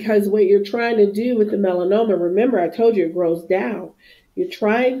 Because what you're trying to do with the melanoma, remember I told you it grows down. You're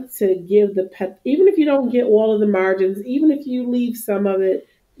trying to give even if you don't get all of the margins, even if you leave some of it,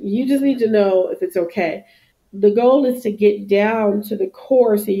 you just need to know if it's okay. The goal is to get down to the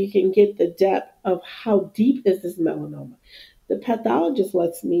core so you can get the depth of how deep is this melanoma. The pathologist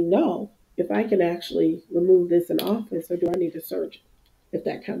lets me know if I can actually remove this in office or do I need a surgeon, if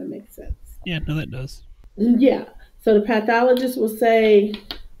that kind of makes sense. Yeah, no, that does. Yeah. So the pathologist will say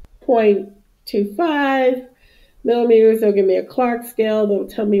 0.25 millimeters. They'll give me a Clark scale. They'll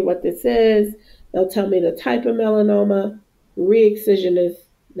tell me what this is. They'll tell me the type of melanoma. Re-excision is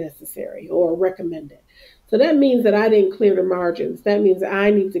necessary or recommended. So that means that I didn't clear the margins. That means I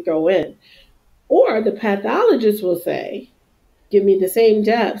need to go in. Or the pathologist will say, give me the same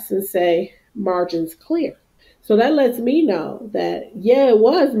depths and say, margins clear. So that lets me know that, yeah, it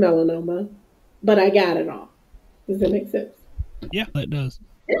was melanoma, but I got it all. Does that make sense? Yeah, that does.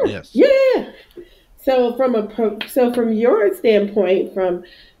 Yeah. Yes. Yeah. So from your standpoint, from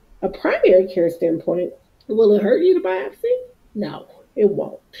a primary care standpoint, will it hurt you to biopsy? No, it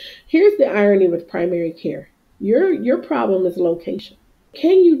won't. Here's the irony with primary care. Your problem is location.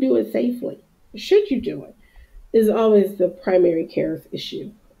 Can you do it safely? Should you do it? Is always the primary care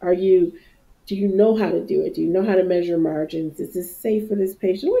issue. Do you know how to do it? Do you know how to measure margins? Is this safe for this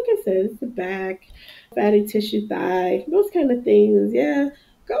patient? Like I said, it's the back, fatty tissue, thigh, those kind of things. Yeah,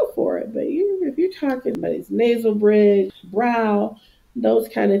 go for it. But if you're talking about his nasal bridge, brow, those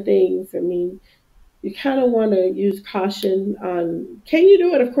kind of things, I mean, you kind of want to use caution on, can you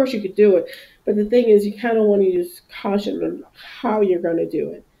do it? Of course you could do it. But the thing is, you kind of want to use caution on how you're going to do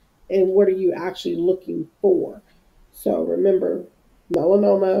it and what are you actually looking for. So remember,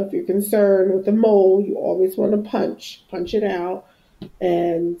 melanoma, if you're concerned with the mole, you always want to punch it out.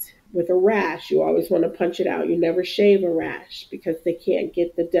 And with a rash, you always want to punch it out. You never shave a rash because they can't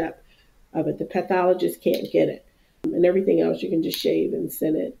get the depth of it. The pathologist can't get it. And everything else you can just shave and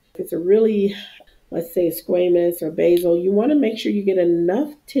send it. If it's a really, let's say, squamous or basal, you want to make sure you get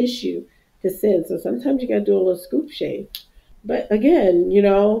enough tissue to send. So sometimes you got to do a little scoop shave. But again,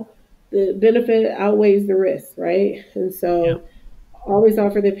 the benefit outweighs the risk, right? And so always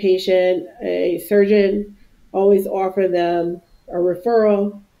offer the patient a surgeon, always offer them a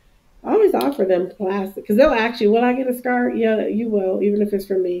referral, always offer them plastic. Because they'll ask you, will I get a scar? Yeah, you will, even if it's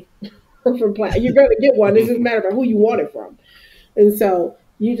from me. From plastic. You're going to get one. It's just a matter of who you want it from. And so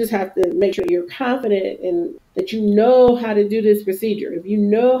you just have to make sure you're confident and that you know how to do this procedure. If you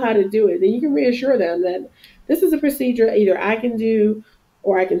know how to do it, then you can reassure them that this is a procedure either I can do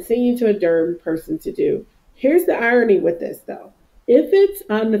or I can send you to a derm person to do. Here's the irony with this, though. If it's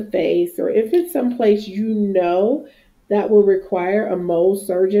on the face or if it's someplace that will require a mole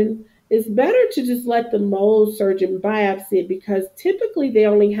surgeon, it's better to just let the mole surgeon biopsy it because typically they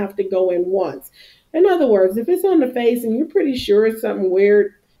only have to go in once. In other words, if it's on the face and you're pretty sure it's something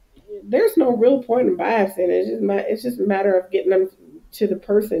weird, there's no real point in biopsying. It's just a matter of getting them to the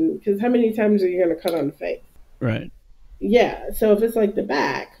person because how many times are you going to cut on the face? Right. Yeah. So if it's like the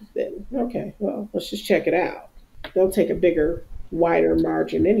back, then okay, well, let's just check it out. They'll take a bigger, wider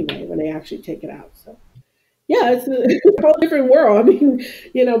margin anyway when they actually take it out. So yeah, it's a whole different world. I mean,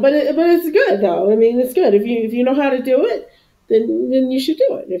 but it's good though. I mean, it's good if you know how to do it, then you should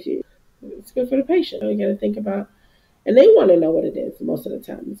do it. It's good for the patient. You got to think about, and they want to know what it is most of the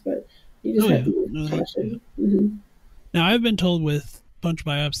times. But you just have to be cautious. Mm-hmm. Now, I've been told with punch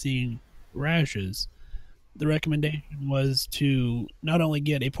biopsy rashes, the recommendation was to not only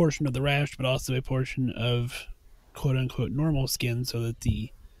get a portion of the rash, but also a portion of quote unquote normal skin so that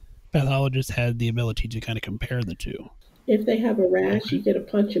the pathologist had the ability to kind of compare the two. If they have a rash, you get a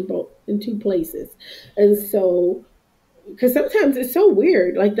punch in two places. And so, because sometimes it's so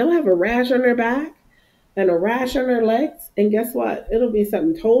weird, like they'll have a rash on their back and a rash on their legs. And guess what? It'll be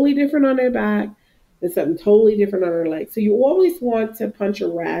something totally different on their back and something totally different on their legs. So you always want to punch a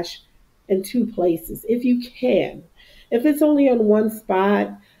rash in two places if you can. If it's only on one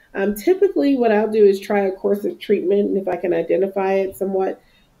spot, typically what I'll do is try a course of treatment. And if I can identify it somewhat,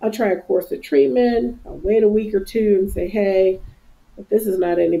 I'll try a course of treatment. I'll wait a week or two and say, hey, if this is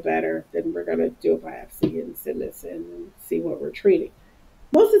not any better, then we're going to do a biopsy and send this in and see what we're treating.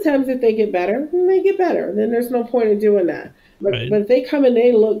 Most of the times if they get better, then they get better. Then there's no point in doing that. But if they come and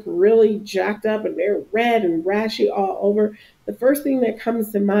they look really jacked up and they're red and rashy all over, the first thing that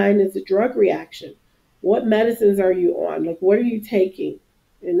comes to mind is a drug reaction. What medicines are you on? Like, what are you taking?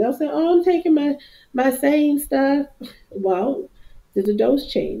 And they'll say, oh, I'm taking my same stuff. Well, did the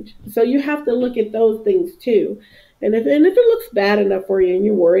dose change? So you have to look at those things too. And if it looks bad enough for you and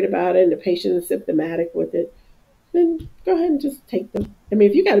you're worried about it and the patient is symptomatic with it, then go ahead and just take them. I mean,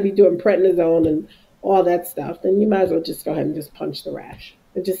 if you got to be doing prednisone and all that stuff, then you might as well just go ahead and just punch the rash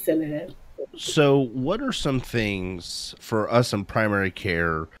and just send it in. So what are some things for us in primary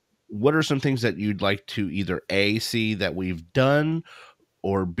care? What are some things that you'd like to either A, see that we've done,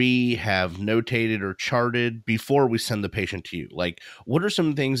 or B, have notated or charted before we send the patient to you? Like, what are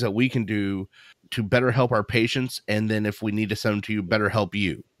some things that we can do to better help our patients? And then if we need to send them to you, better help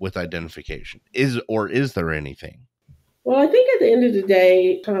you with identification? Is there anything? Well, I think at the end of the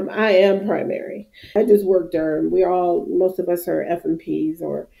day, I am primary. I just work derm. Most of us are F&Ps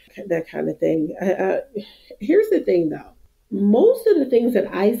or that kind of thing. Here's the thing though. Most of the things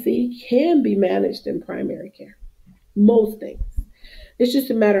that I see can be managed in primary care. Most things. It's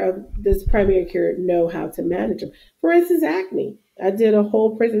just a matter of, does primary care know how to manage them? For instance, acne. I did a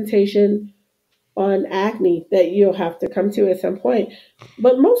whole presentation on acne that you'll have to come to at some point.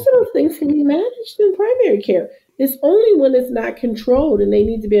 But most of those things can be managed in primary care. It's only when it's not controlled and they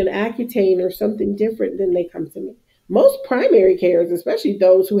need to be on Accutane or something different, then they come to me. Most primary cares, especially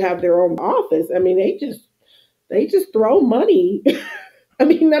those who have their own office, I mean, they just throw money. I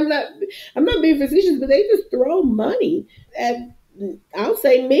mean, I'm not being facetious, but they just throw money at, I'll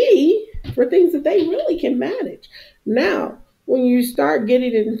say, me for things that they really can manage. Now, when you start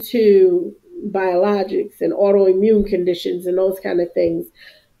getting into biologics and autoimmune conditions and those kind of things,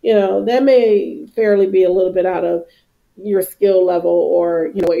 that may fairly be a little bit out of your skill level or,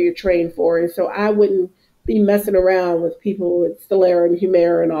 what you're trained for. And so I wouldn't be messing around with people with Stelara and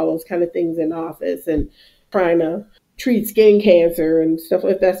Humira and all those kind of things in office and trying to treat skin cancer and stuff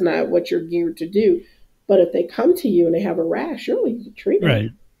if that's not what you're geared to do. But if they come to you and they have a rash, surely you can treat it. Right.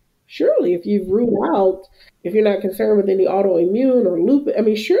 Surely if you've ruled out, if you're not concerned with any autoimmune or lupus, I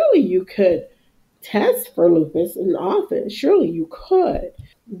mean, surely you could test for lupus in the office. Surely you could.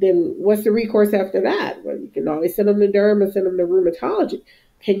 Then what's the recourse after that? Well, you can always send them to derm and send them to rheumatology.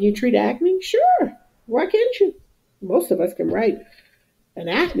 Can you treat acne? Sure. Why can't you? Most of us can write an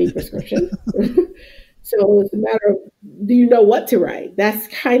acne prescription. So it's a matter of, do you know what to write? That's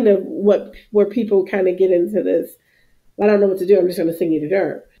kind of where people kind of get into this. I don't know what to do. I'm just going to send you to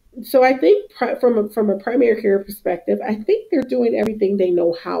derm. So I think from a primary care perspective, I think they're doing everything they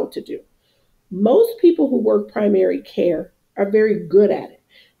know how to do. Most people who work primary care are very good at it.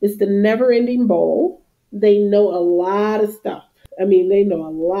 It's the never-ending bowl. They know a lot of stuff. I mean, they know a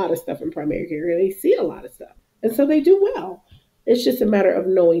lot of stuff in primary care, and they see a lot of stuff. And so they do well. It's just a matter of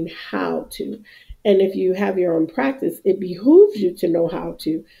knowing how to. And if you have your own practice, it behooves you to know how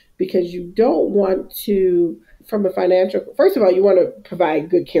to, because you don't want to, from a financial, first of all, you want to provide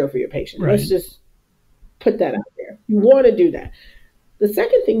good care for your patient. Right. Let's just put that out there. You want to do that. The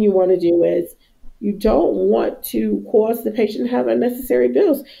second thing you want to do is you don't want to cause the patient to have unnecessary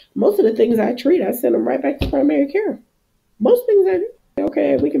bills. Most of the things I treat, I send them right back to primary care. Most things I do,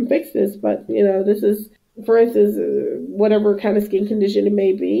 okay, we can fix this, but this is, for instance, whatever kind of skin condition it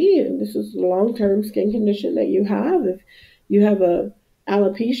may be, and this is a long-term skin condition that you have. If you have a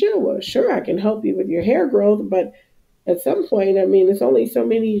alopecia, well, sure, I can help you with your hair growth, but at some point, I mean, there's only so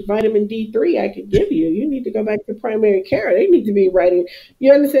many vitamin D3 I could give you. You need to go back to primary care. They need to be writing.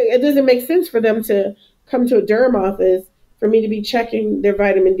 You understand? It doesn't make sense for them to come to a derm office for me to be checking their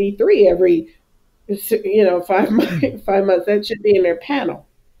vitamin D3 every, 5 months. 5 months. That should be in their panel.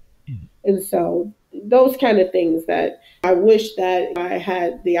 And so those kind of things that I wish that I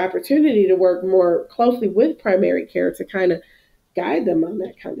had the opportunity to work more closely with primary care to kind of guide them on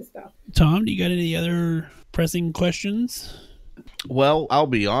that kind of stuff. Tom, do you got any other pressing questions? Well, I'll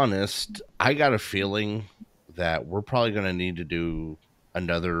be honest. I got a feeling that we're probably going to need to do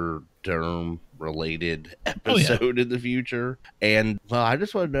another derm-related episode in the future. And, well, I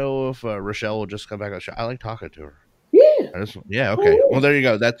just want to know if Rachell will just come back on the show. I like talking to her. Yeah. Okay. Well, there you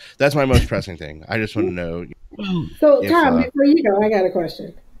go. That's my most pressing thing. I just want to know. So, Tom, before you go, I got a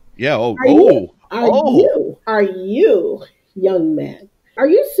question. Yeah. Are you, young man, are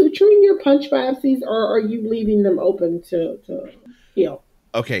you suturing your punch biopsies, or are you leaving them open to heal?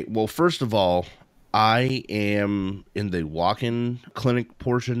 Okay. Well, first of all, I am in the walk-in clinic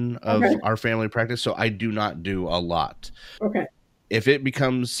portion of our family practice, so I do not do a lot. Okay. If it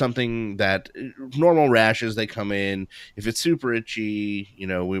becomes something that normal rashes, they come in. If it's super itchy,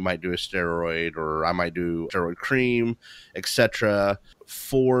 we might do a steroid, or I might do steroid cream, etc.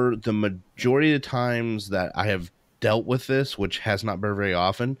 For the majority of the times that I have dealt with this, which has not been very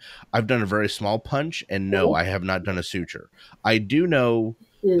often, I've done a very small punch, and no, I have not done a suture. I do know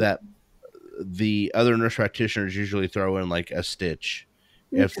that the other nurse practitioners usually throw in like a stitch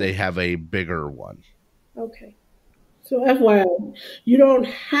if they have a bigger one. Okay. So FYI, you don't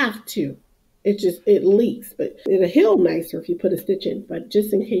have to. It leaks, but it'll heal nicer if you put a stitch in. But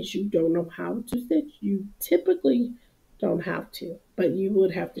just in case you don't know how to stitch, you typically don't have to. But you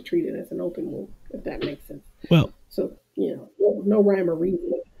would have to treat it as an open wound, if that makes sense. Well, so no rhyme or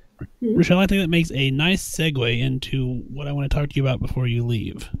reason. Rachell, I think that makes a nice segue into what I want to talk to you about before you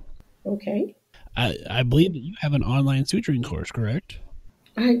leave. Okay. I believe that you have an online suturing course, correct?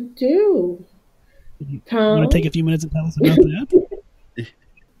 I do. Tom, you want to take a few minutes and tell us about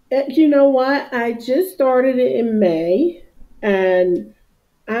that? You know what? I just started it in May, and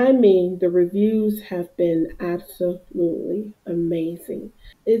I mean, the reviews have been absolutely amazing.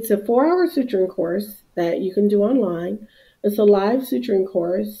 It's a 4-hour suturing course that you can do online. It's a live suturing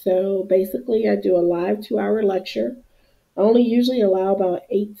course, so basically I do a live 2-hour lecture. I only usually allow about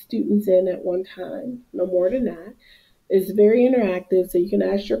 8 students in at one time, no more than that. It's very interactive, so you can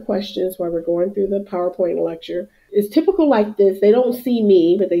ask your questions while we're going through the PowerPoint lecture. It's typical like this. They don't see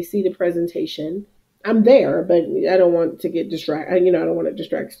me, but they see the presentation. I'm there, but I don't want to get distracted. I don't want to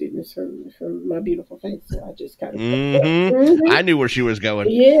distract students from my beautiful face. So I just kind of. I knew where she was going.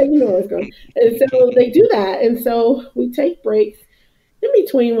 Yeah, you know where it's going. And so they do that. And so we take breaks in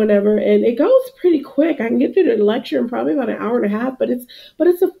between whenever, and it goes pretty quick. I can get through the lecture in probably about an hour and a half, but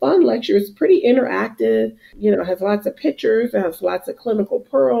it's a fun lecture. It's pretty interactive. It has lots of pictures, it has lots of clinical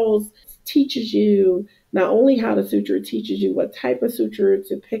pearls. It teaches you not only how to suture, it teaches you what type of suture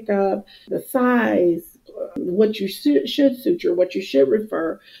to pick up, the size, what you should suture, what you should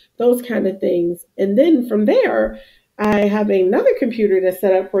refer, those kind of things. And then from there, I have another computer that's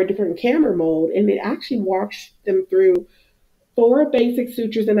set up for a different camera mode, and it actually walks them through 4 basic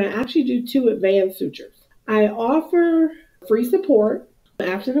sutures, and I actually do 2 advanced sutures. I offer free support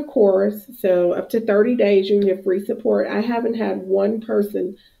after the course, so up to 30 days you can get free support. I haven't had one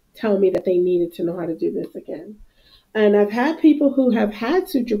person tell me that they needed to know how to do this again. And I've had people who have had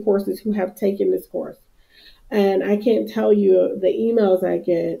suture courses who have taken this course. And I can't tell you the emails I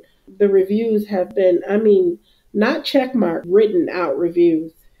get, the reviews have been, not checkmark, written out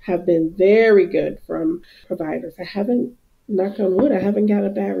reviews have been very good from providers. Knock on wood, I haven't got a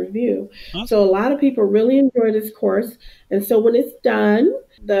bad review. Awesome. So a lot of people really enjoy this course. And so when it's done,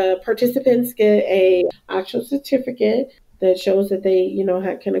 the participants get a actual certificate that shows that they,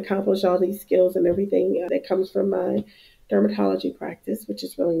 can accomplish all these skills and everything that comes from my dermatology practice, which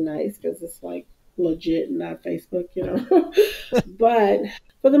is really nice because it's like legit and not Facebook, But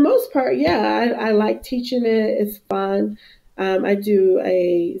for the most part, yeah, I like teaching it. It's fun. I do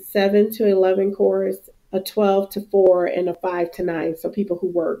a 7 to 11 course, a 12 to 4, and a 5 to 9. So people who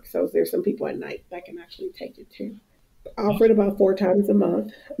work. So there's some people at night that can actually take it too. Offer it about 4 times a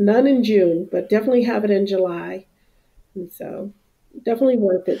month. None in June, but definitely have it in July. And so definitely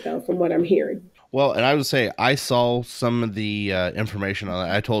worth it though, from what I'm hearing. Well, and I would say I saw some of the information on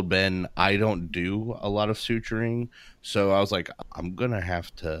it. I told Ben I don't do a lot of suturing, so I was like, I'm going to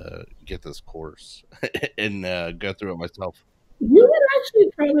have to get this course and go through it myself. You would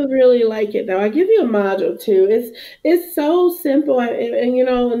actually probably really like it, though. I give you a module too. It's so simple,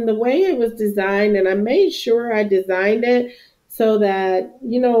 and the way it was designed, and I made sure I designed it so that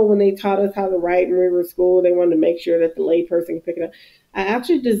when they taught us how to write when we were in school, they wanted to make sure that the layperson could pick it up. I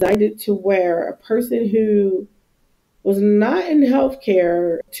actually designed it to where a person who was not in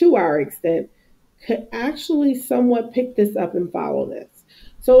healthcare to our extent could actually somewhat pick this up and follow this.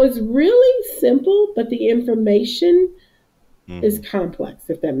 So it's really simple, but the information is complex,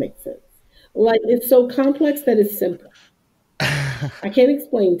 if that makes sense. Like, it's so complex that it's simple. I can't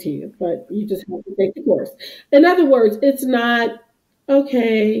explain to you, but you just have to take the course. In other words, it's not,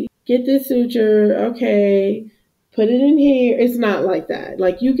 okay, get this suture, okay, put it in here. It's not like that.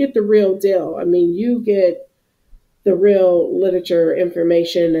 Like, you get the real deal. You get the real literature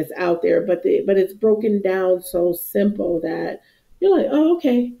information that's out there, but it's broken down so simple that you're like, oh,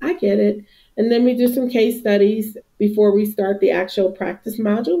 okay, I get it. And then we do some case studies before we start the actual practice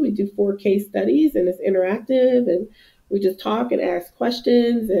module. We do 4 case studies, and it's interactive, and we just talk and ask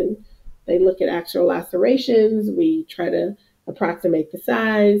questions, and they look at actual lacerations. We try to approximate the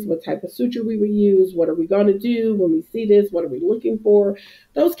size, what type of suture we would use, what are we going to do when we see this, what are we looking for,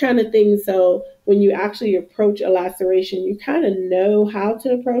 those kind of things. So when you actually approach a laceration, you kind of know how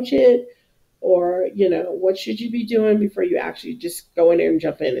to approach it, or, what should you be doing before you actually just go in there and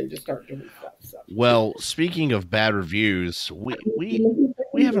jump in and just start doing stuff. So. Well, speaking of bad reviews, we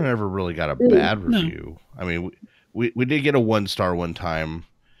haven't ever really got a bad review. We did get a 1-star one time.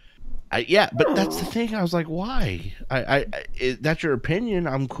 But that's the thing. I was like, why? That's your opinion.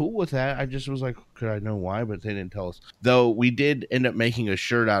 I'm cool with that. I just was like, could I know why? But they didn't tell us. Though we did end up making a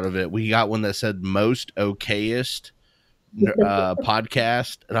shirt out of it. We got one that said most okayest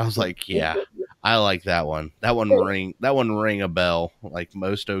podcast, and I was like, yeah, I like that one. That one rang a bell. Like,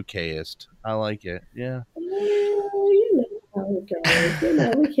 most okayest. I like it. Yeah. You know how it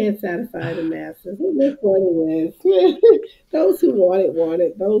goes. We can't satisfy the masses. It is what it is. Those who want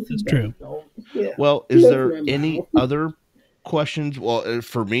it. Those who don't. Yeah. Well, is there any other questions? Well,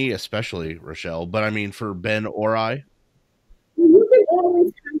 for me especially, Rachell, but for Ben or I. You can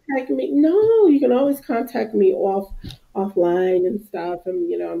always contact me. No, you can always contact me offline and stuff.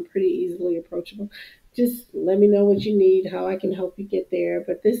 And I'm pretty easily approachable. Just let me know what you need, how I can help you get there.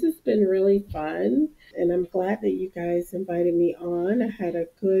 But this has been really fun, and I'm glad that you guys invited me on. I had a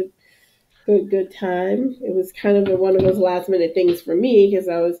good time. It was kind of one of those last minute things for me because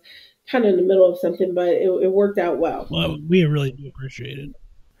I was kind of in the middle of something, but it worked out well. Well, we really do appreciate it.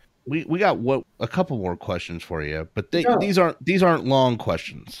 we got a couple more questions for you, but Go. these aren't long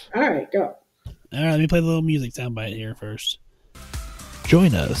questions. All right, go. All right, let me play the little music soundbite here first.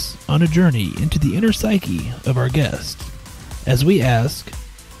 Join us on a journey into the inner psyche of our guest as we ask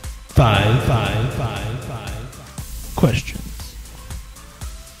five questions.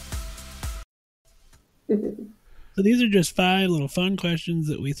 So these are just 5 little fun questions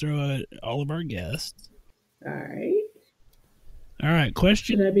that we throw at all of our guests. All right. All right,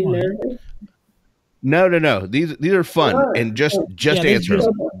 question Should I be 1. nervous? No. These are fun, and just answer them. just-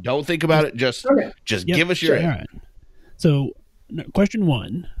 Don't think about it. Just Yep, give us your. All right. So, question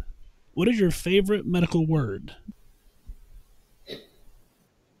 1: what is your favorite medical word?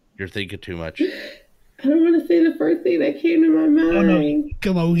 You're thinking too much. I don't want to say the first thing that came to my mind. Oh no!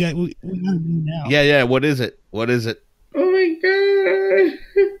 Come on, we got to do now. Yeah. What is it? Oh my god.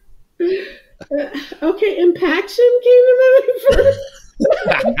 Okay, impaction came to my mind first.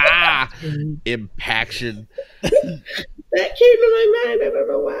 Impaction. That came to my mind. I don't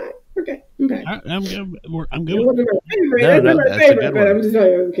know why. Okay, impaction. All right, I'm good. I'm It good. wasn't my favorite. No, That's not my that's a favorite, good but one. I'm just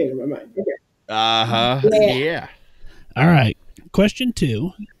telling you it came to my mind. Okay. Yeah. All right. Question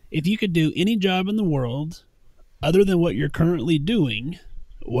 2: if you could do any job in the world other than what you're currently doing,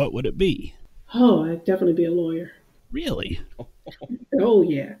 what would it be? Oh, I'd definitely be a lawyer. Really? Oh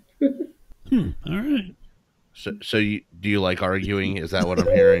yeah. All right. So do you like arguing? Is that what I'm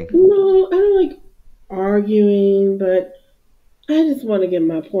hearing? No, I don't like arguing, but I just want to get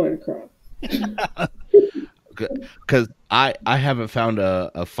my point across. Because I haven't found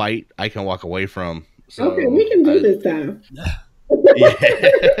a fight I can walk away from. So Okay, we can do this time. Yeah. We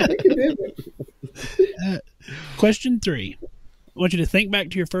can do this. Question 3: I want you to think back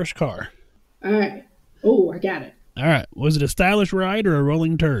to your first car. All right. Oh, I got it. All right. Was it a stylish ride or a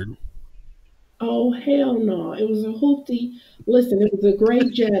rolling turd? Oh, hell no. It was a hoopty. Listen, it was a gray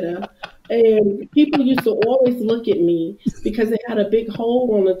Jetta. And people used to always look at me because it had a big hole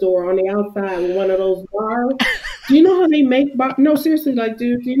on the door on the outside with one of those bars. Do you know how they make bars? No, seriously, like,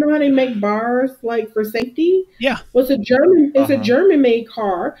 dude, do you know how they make bars, like, for safety? Yeah. Well, it's a German-made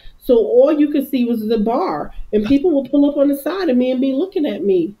car, so all you could see was the bar. And people would pull up on the side of me and be looking at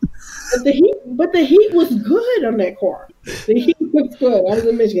me. But the heat was good on that car. The heat was good. I was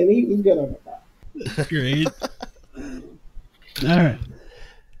in Michigan. The heat was good on that car. Great. All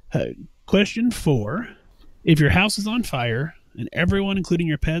right. Question 4: if your house is on fire and everyone, including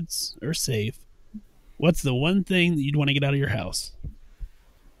your pets, are safe, what's the one thing that you'd want to get out of your house?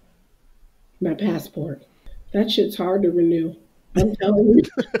 My passport. That shit's hard to renew. I'm telling you.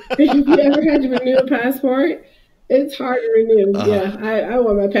 If you ever had to renew a passport, it's hard to renew. Yeah, I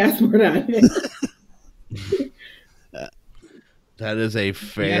want my passport out. That is a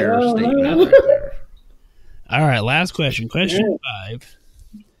fair Yeah. statement right there. All right, last question. Question 5.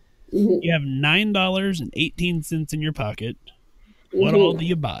 Mhm. You have $9.18 in your pocket. What all do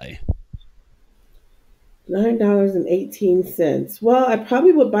you buy? $9.18. Well, I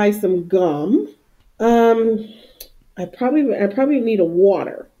probably would buy some gum. I probably need a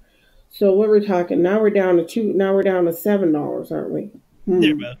water. So what we're talking now? We're down to $7, aren't we?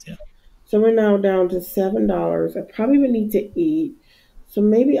 Thereabouts, yeah. So we're now down to $7. I probably would need to eat. So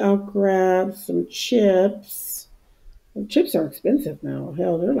maybe I'll grab some chips. Well, chips are expensive now.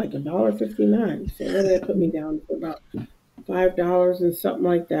 Hell, they're like $1.59. So what did that put me down to? About $5 and something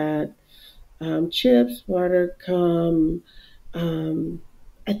like that. Chips, water, gum.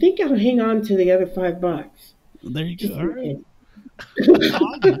 I think I'll hang on to the other $5. There you Just go. All in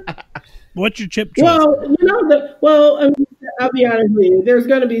right. case. What's your chip choice? Well, I'll be honest with you. There's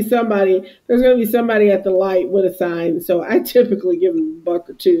going to be somebody at the light with a sign. So I typically give them $1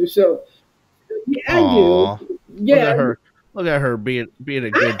 or $2. So yeah, Aw. I do. Yeah, Look at her being a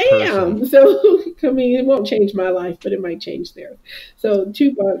good I person. am. So I mean, it won't change my life, but it might change theirs. So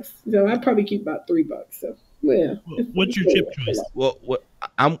 $2. So I'd probably keep about $3. So yeah. What's your chip choice? Well,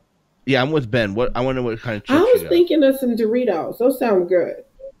 I'm with Ben. I wonder what kind of chips I was you got. thinking of some Doritos. Those sound good.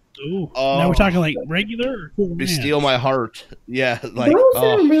 Ooh. Oh. Now we're talking like regular or cool You ranch? steal my heart. Yeah, like Those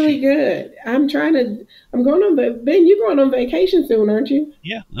sound really good. I'm going on, Ben, you're going on vacation soon, aren't you?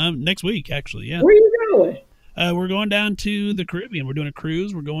 Yeah, next week actually. Yeah, Where are you going? we're going down to the Caribbean. We're doing a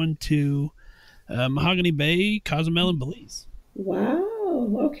cruise. We're going to Mahogany Bay, Cozumel, and Belize. Wow.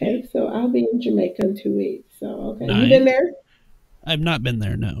 Okay. So I'll be in Jamaica in 2 weeks. So, okay. Nice. You been there? I've not been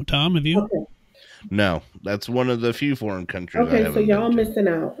there. No, Tom, have you? Okay. no. That's one of the few foreign countries I Okay. haven't So y'all been to. missing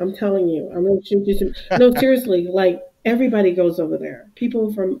out. I'm telling you. I'm going to shoot you some. No, seriously. Like everybody goes over there.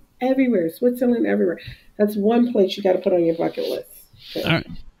 People from everywhere, Switzerland, everywhere. That's one place you got to put on your bucket list. Okay. All right.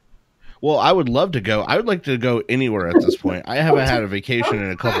 Well, I would love to go. I would like to go anywhere at this point. I haven't had a vacation in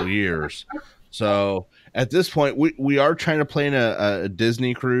a couple of years. So at this point, we are trying to plan a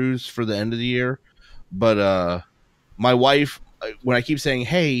Disney cruise for the end of the year. But my wife, when I keep saying,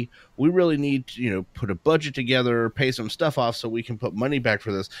 hey, we really need to, put a budget together, pay some stuff off so we can put money back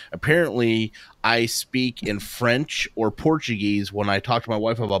for this. Apparently, I speak in French or Portuguese when I talk to my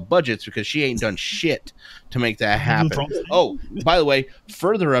wife about budgets because she ain't done shit to make that happen. Oh, by the way,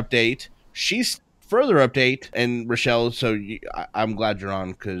 further update. And Rachell, so I'm glad you're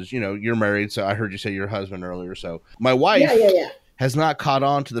on because, you're married. So I heard you say your husband earlier. So my wife has not caught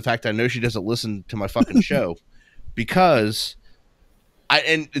on to the fact I know she doesn't listen to my fucking show because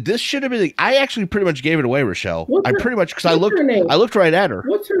this should have been. I actually pretty much gave it away, Rachell. Because I looked right at her.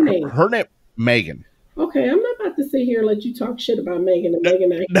 What's her name? Her name, Megan. Okay, I'm not about to sit here and let you talk shit about Megan and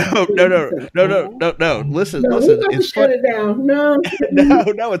Megan. No. Listen. It's shut it down. No,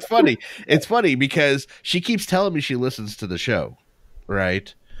 it's funny. It's funny because she keeps telling me she listens to the show,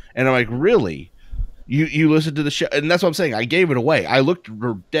 right? And I'm like, really? You listen to the show? And that's what I'm saying. I gave it away. I looked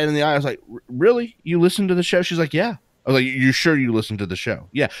her dead in the eye. I was like, really? You listen to the show? She's like, yeah. I was like, you sure you listen to the show?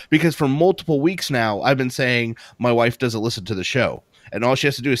 Yeah, because for multiple weeks now, I've been saying my wife doesn't listen to the show. And all she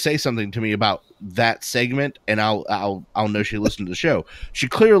has to do is say something to me about that segment, and I'll know she listened to the show. She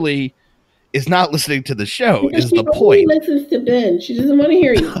clearly is not listening to the show. Because is the point? She listens to Ben. She doesn't want to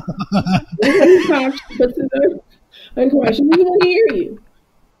hear you. She puts it on. She doesn't want to hear you.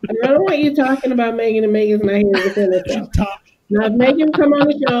 I don't want you talking about Megan and Megan's not here within itself. Now, if Megan come on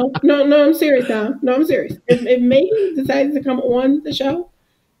the show, no, I'm serious, Tom. No, I'm serious. If Megan decides to come on the show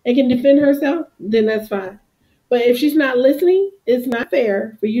and can defend herself, then that's fine. But if she's not listening, it's not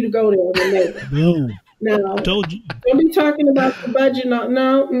fair for you to go there with Megan. No, told you. Don't be talking about the budget. No, I'm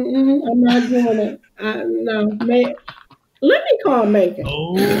not doing it. No, Megan. Let me call Megan.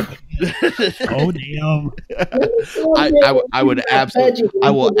 Oh damn! I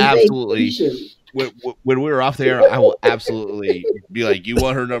will absolutely. When we were off there, I will absolutely be like, "You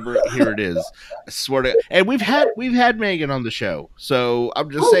want her number? Here it is." I swear to. And we've had Megan on the show, so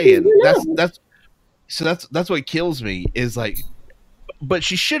I'm just saying that's what kills me is like. But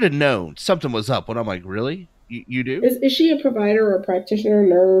she should have known something was up. When I'm like, really, you do? Is she a provider or a practitioner,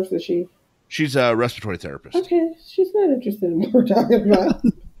 nurse? Is she? She's a respiratory therapist. Okay, she's not interested in what we're talking about.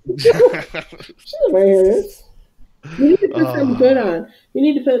 She doesn't want to hear this. You need to put something good on. You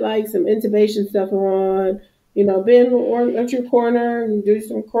need to put like some intubation stuff on. Ben will at your corner and do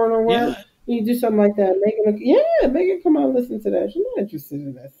some corner work. Yeah. You do something like that. Megan, come on, listen to that. She's not interested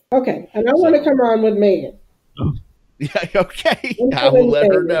in this. Okay, and I want to come on with Megan. Yeah, okay. I will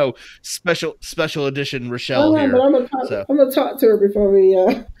let her know. Special edition Rachell here. But I'm gonna talk to her before we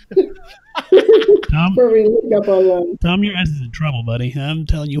before we link up online. Tom, your ass is in trouble, buddy. I'm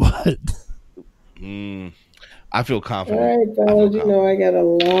telling you what. I feel confident. All right, fellas. I got a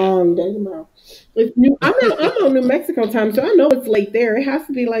long day tomorrow. I'm on New Mexico time, so I know it's late there. It has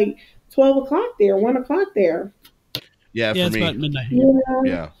to be like 12 o'clock there, 1 o'clock there. Yeah, for it's me. about midnight.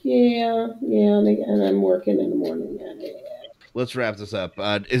 Yeah. And I'm working in the morning. Yeah. Let's wrap this up.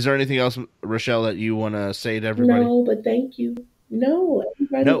 Is there anything else, Rachell, that you want to say to everybody? No, but thank you. No,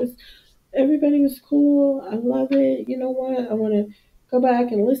 everybody was cool. I love it. You know what? I want to go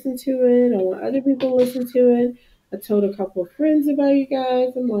back and listen to it. I want other people to listen to it. I told a couple of friends about you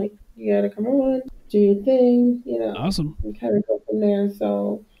guys. I'm like, you got to come on, do your thing. Awesome. And kind of go from there.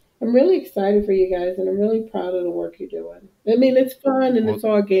 So I'm really excited for you guys, and I'm really proud of the work you're doing. I mean, it's fun and it's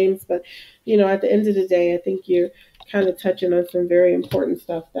all games, but, at the end of the day, I think you're kind of touching on some very important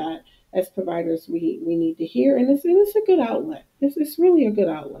stuff that, as providers, we need to hear. And it's a good outlet. It's really a good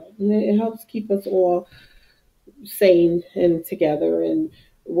outlet. And it helps keep us all sane and together and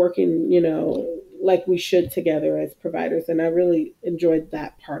working, like we should together as providers. And I really enjoyed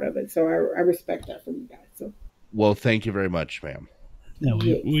that part of it. So I respect that from you guys. So, well, thank you very much, ma'am. No,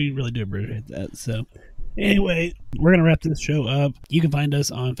 we really do appreciate that. So anyway, we're going to wrap this show up. You can find us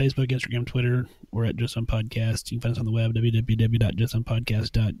on Facebook, Instagram, Twitter. We're at Just Some Podcast. You can find us on the web,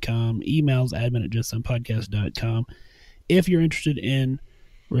 www.justsomepodcast.com. Emails, admin@justsomepodcast.com. If you're interested in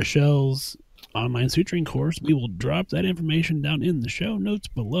Rachell's online suturing course, we will drop that information down in the show notes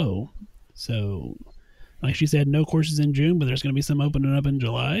below. So, like she said, no courses in June, but there's going to be some opening up in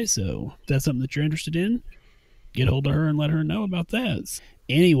July. So if that's something that you're interested in, get hold of her and let her know about that.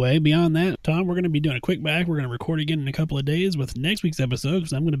 Anyway, beyond that, Tom, we're going to be doing a quick back. We're going to record again in a couple of days with next week's episode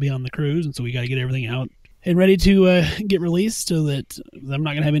because I'm going to be on the cruise, and so we got to get everything out and ready to get released so that I'm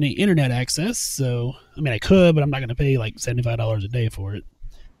not going to have any internet access. So, I mean, I could, but I'm not going to pay like $75 a day for it.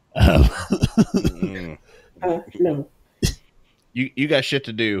 No. You got shit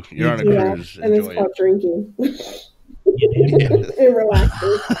to do. You're on a Yeah, cruise. and it's Enjoy called it. drinking Yeah. and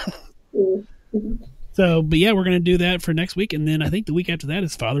relaxing. Yeah. So, but yeah, we're going to do that for next week. And then I think the week after that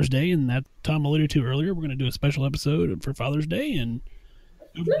is Father's Day. And that Tom alluded to earlier. We're going to do a special episode for Father's Day and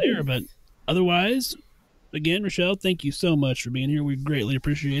go from there. But otherwise, again, Rachell, thank you so much for being here. We greatly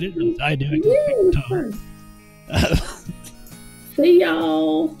appreciate it. I do. Yeah, of course. See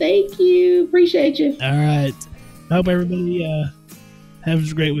y'all. Thank you. Appreciate you. All right. I hope everybody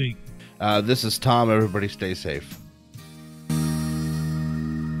has a great week. This is Tom. Everybody stay safe.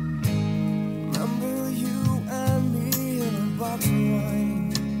 Remember you and me in a box of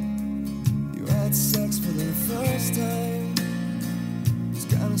wine. You had sex for the first time. It's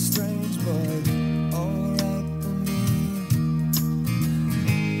kind of strange, but alright for me.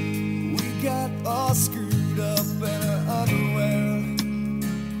 We got all screwed up in our underwear,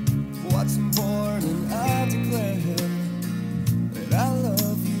 watching porn, and I declare that I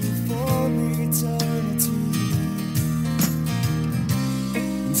love you for eternity.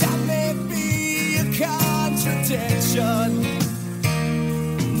 That may be a contradiction,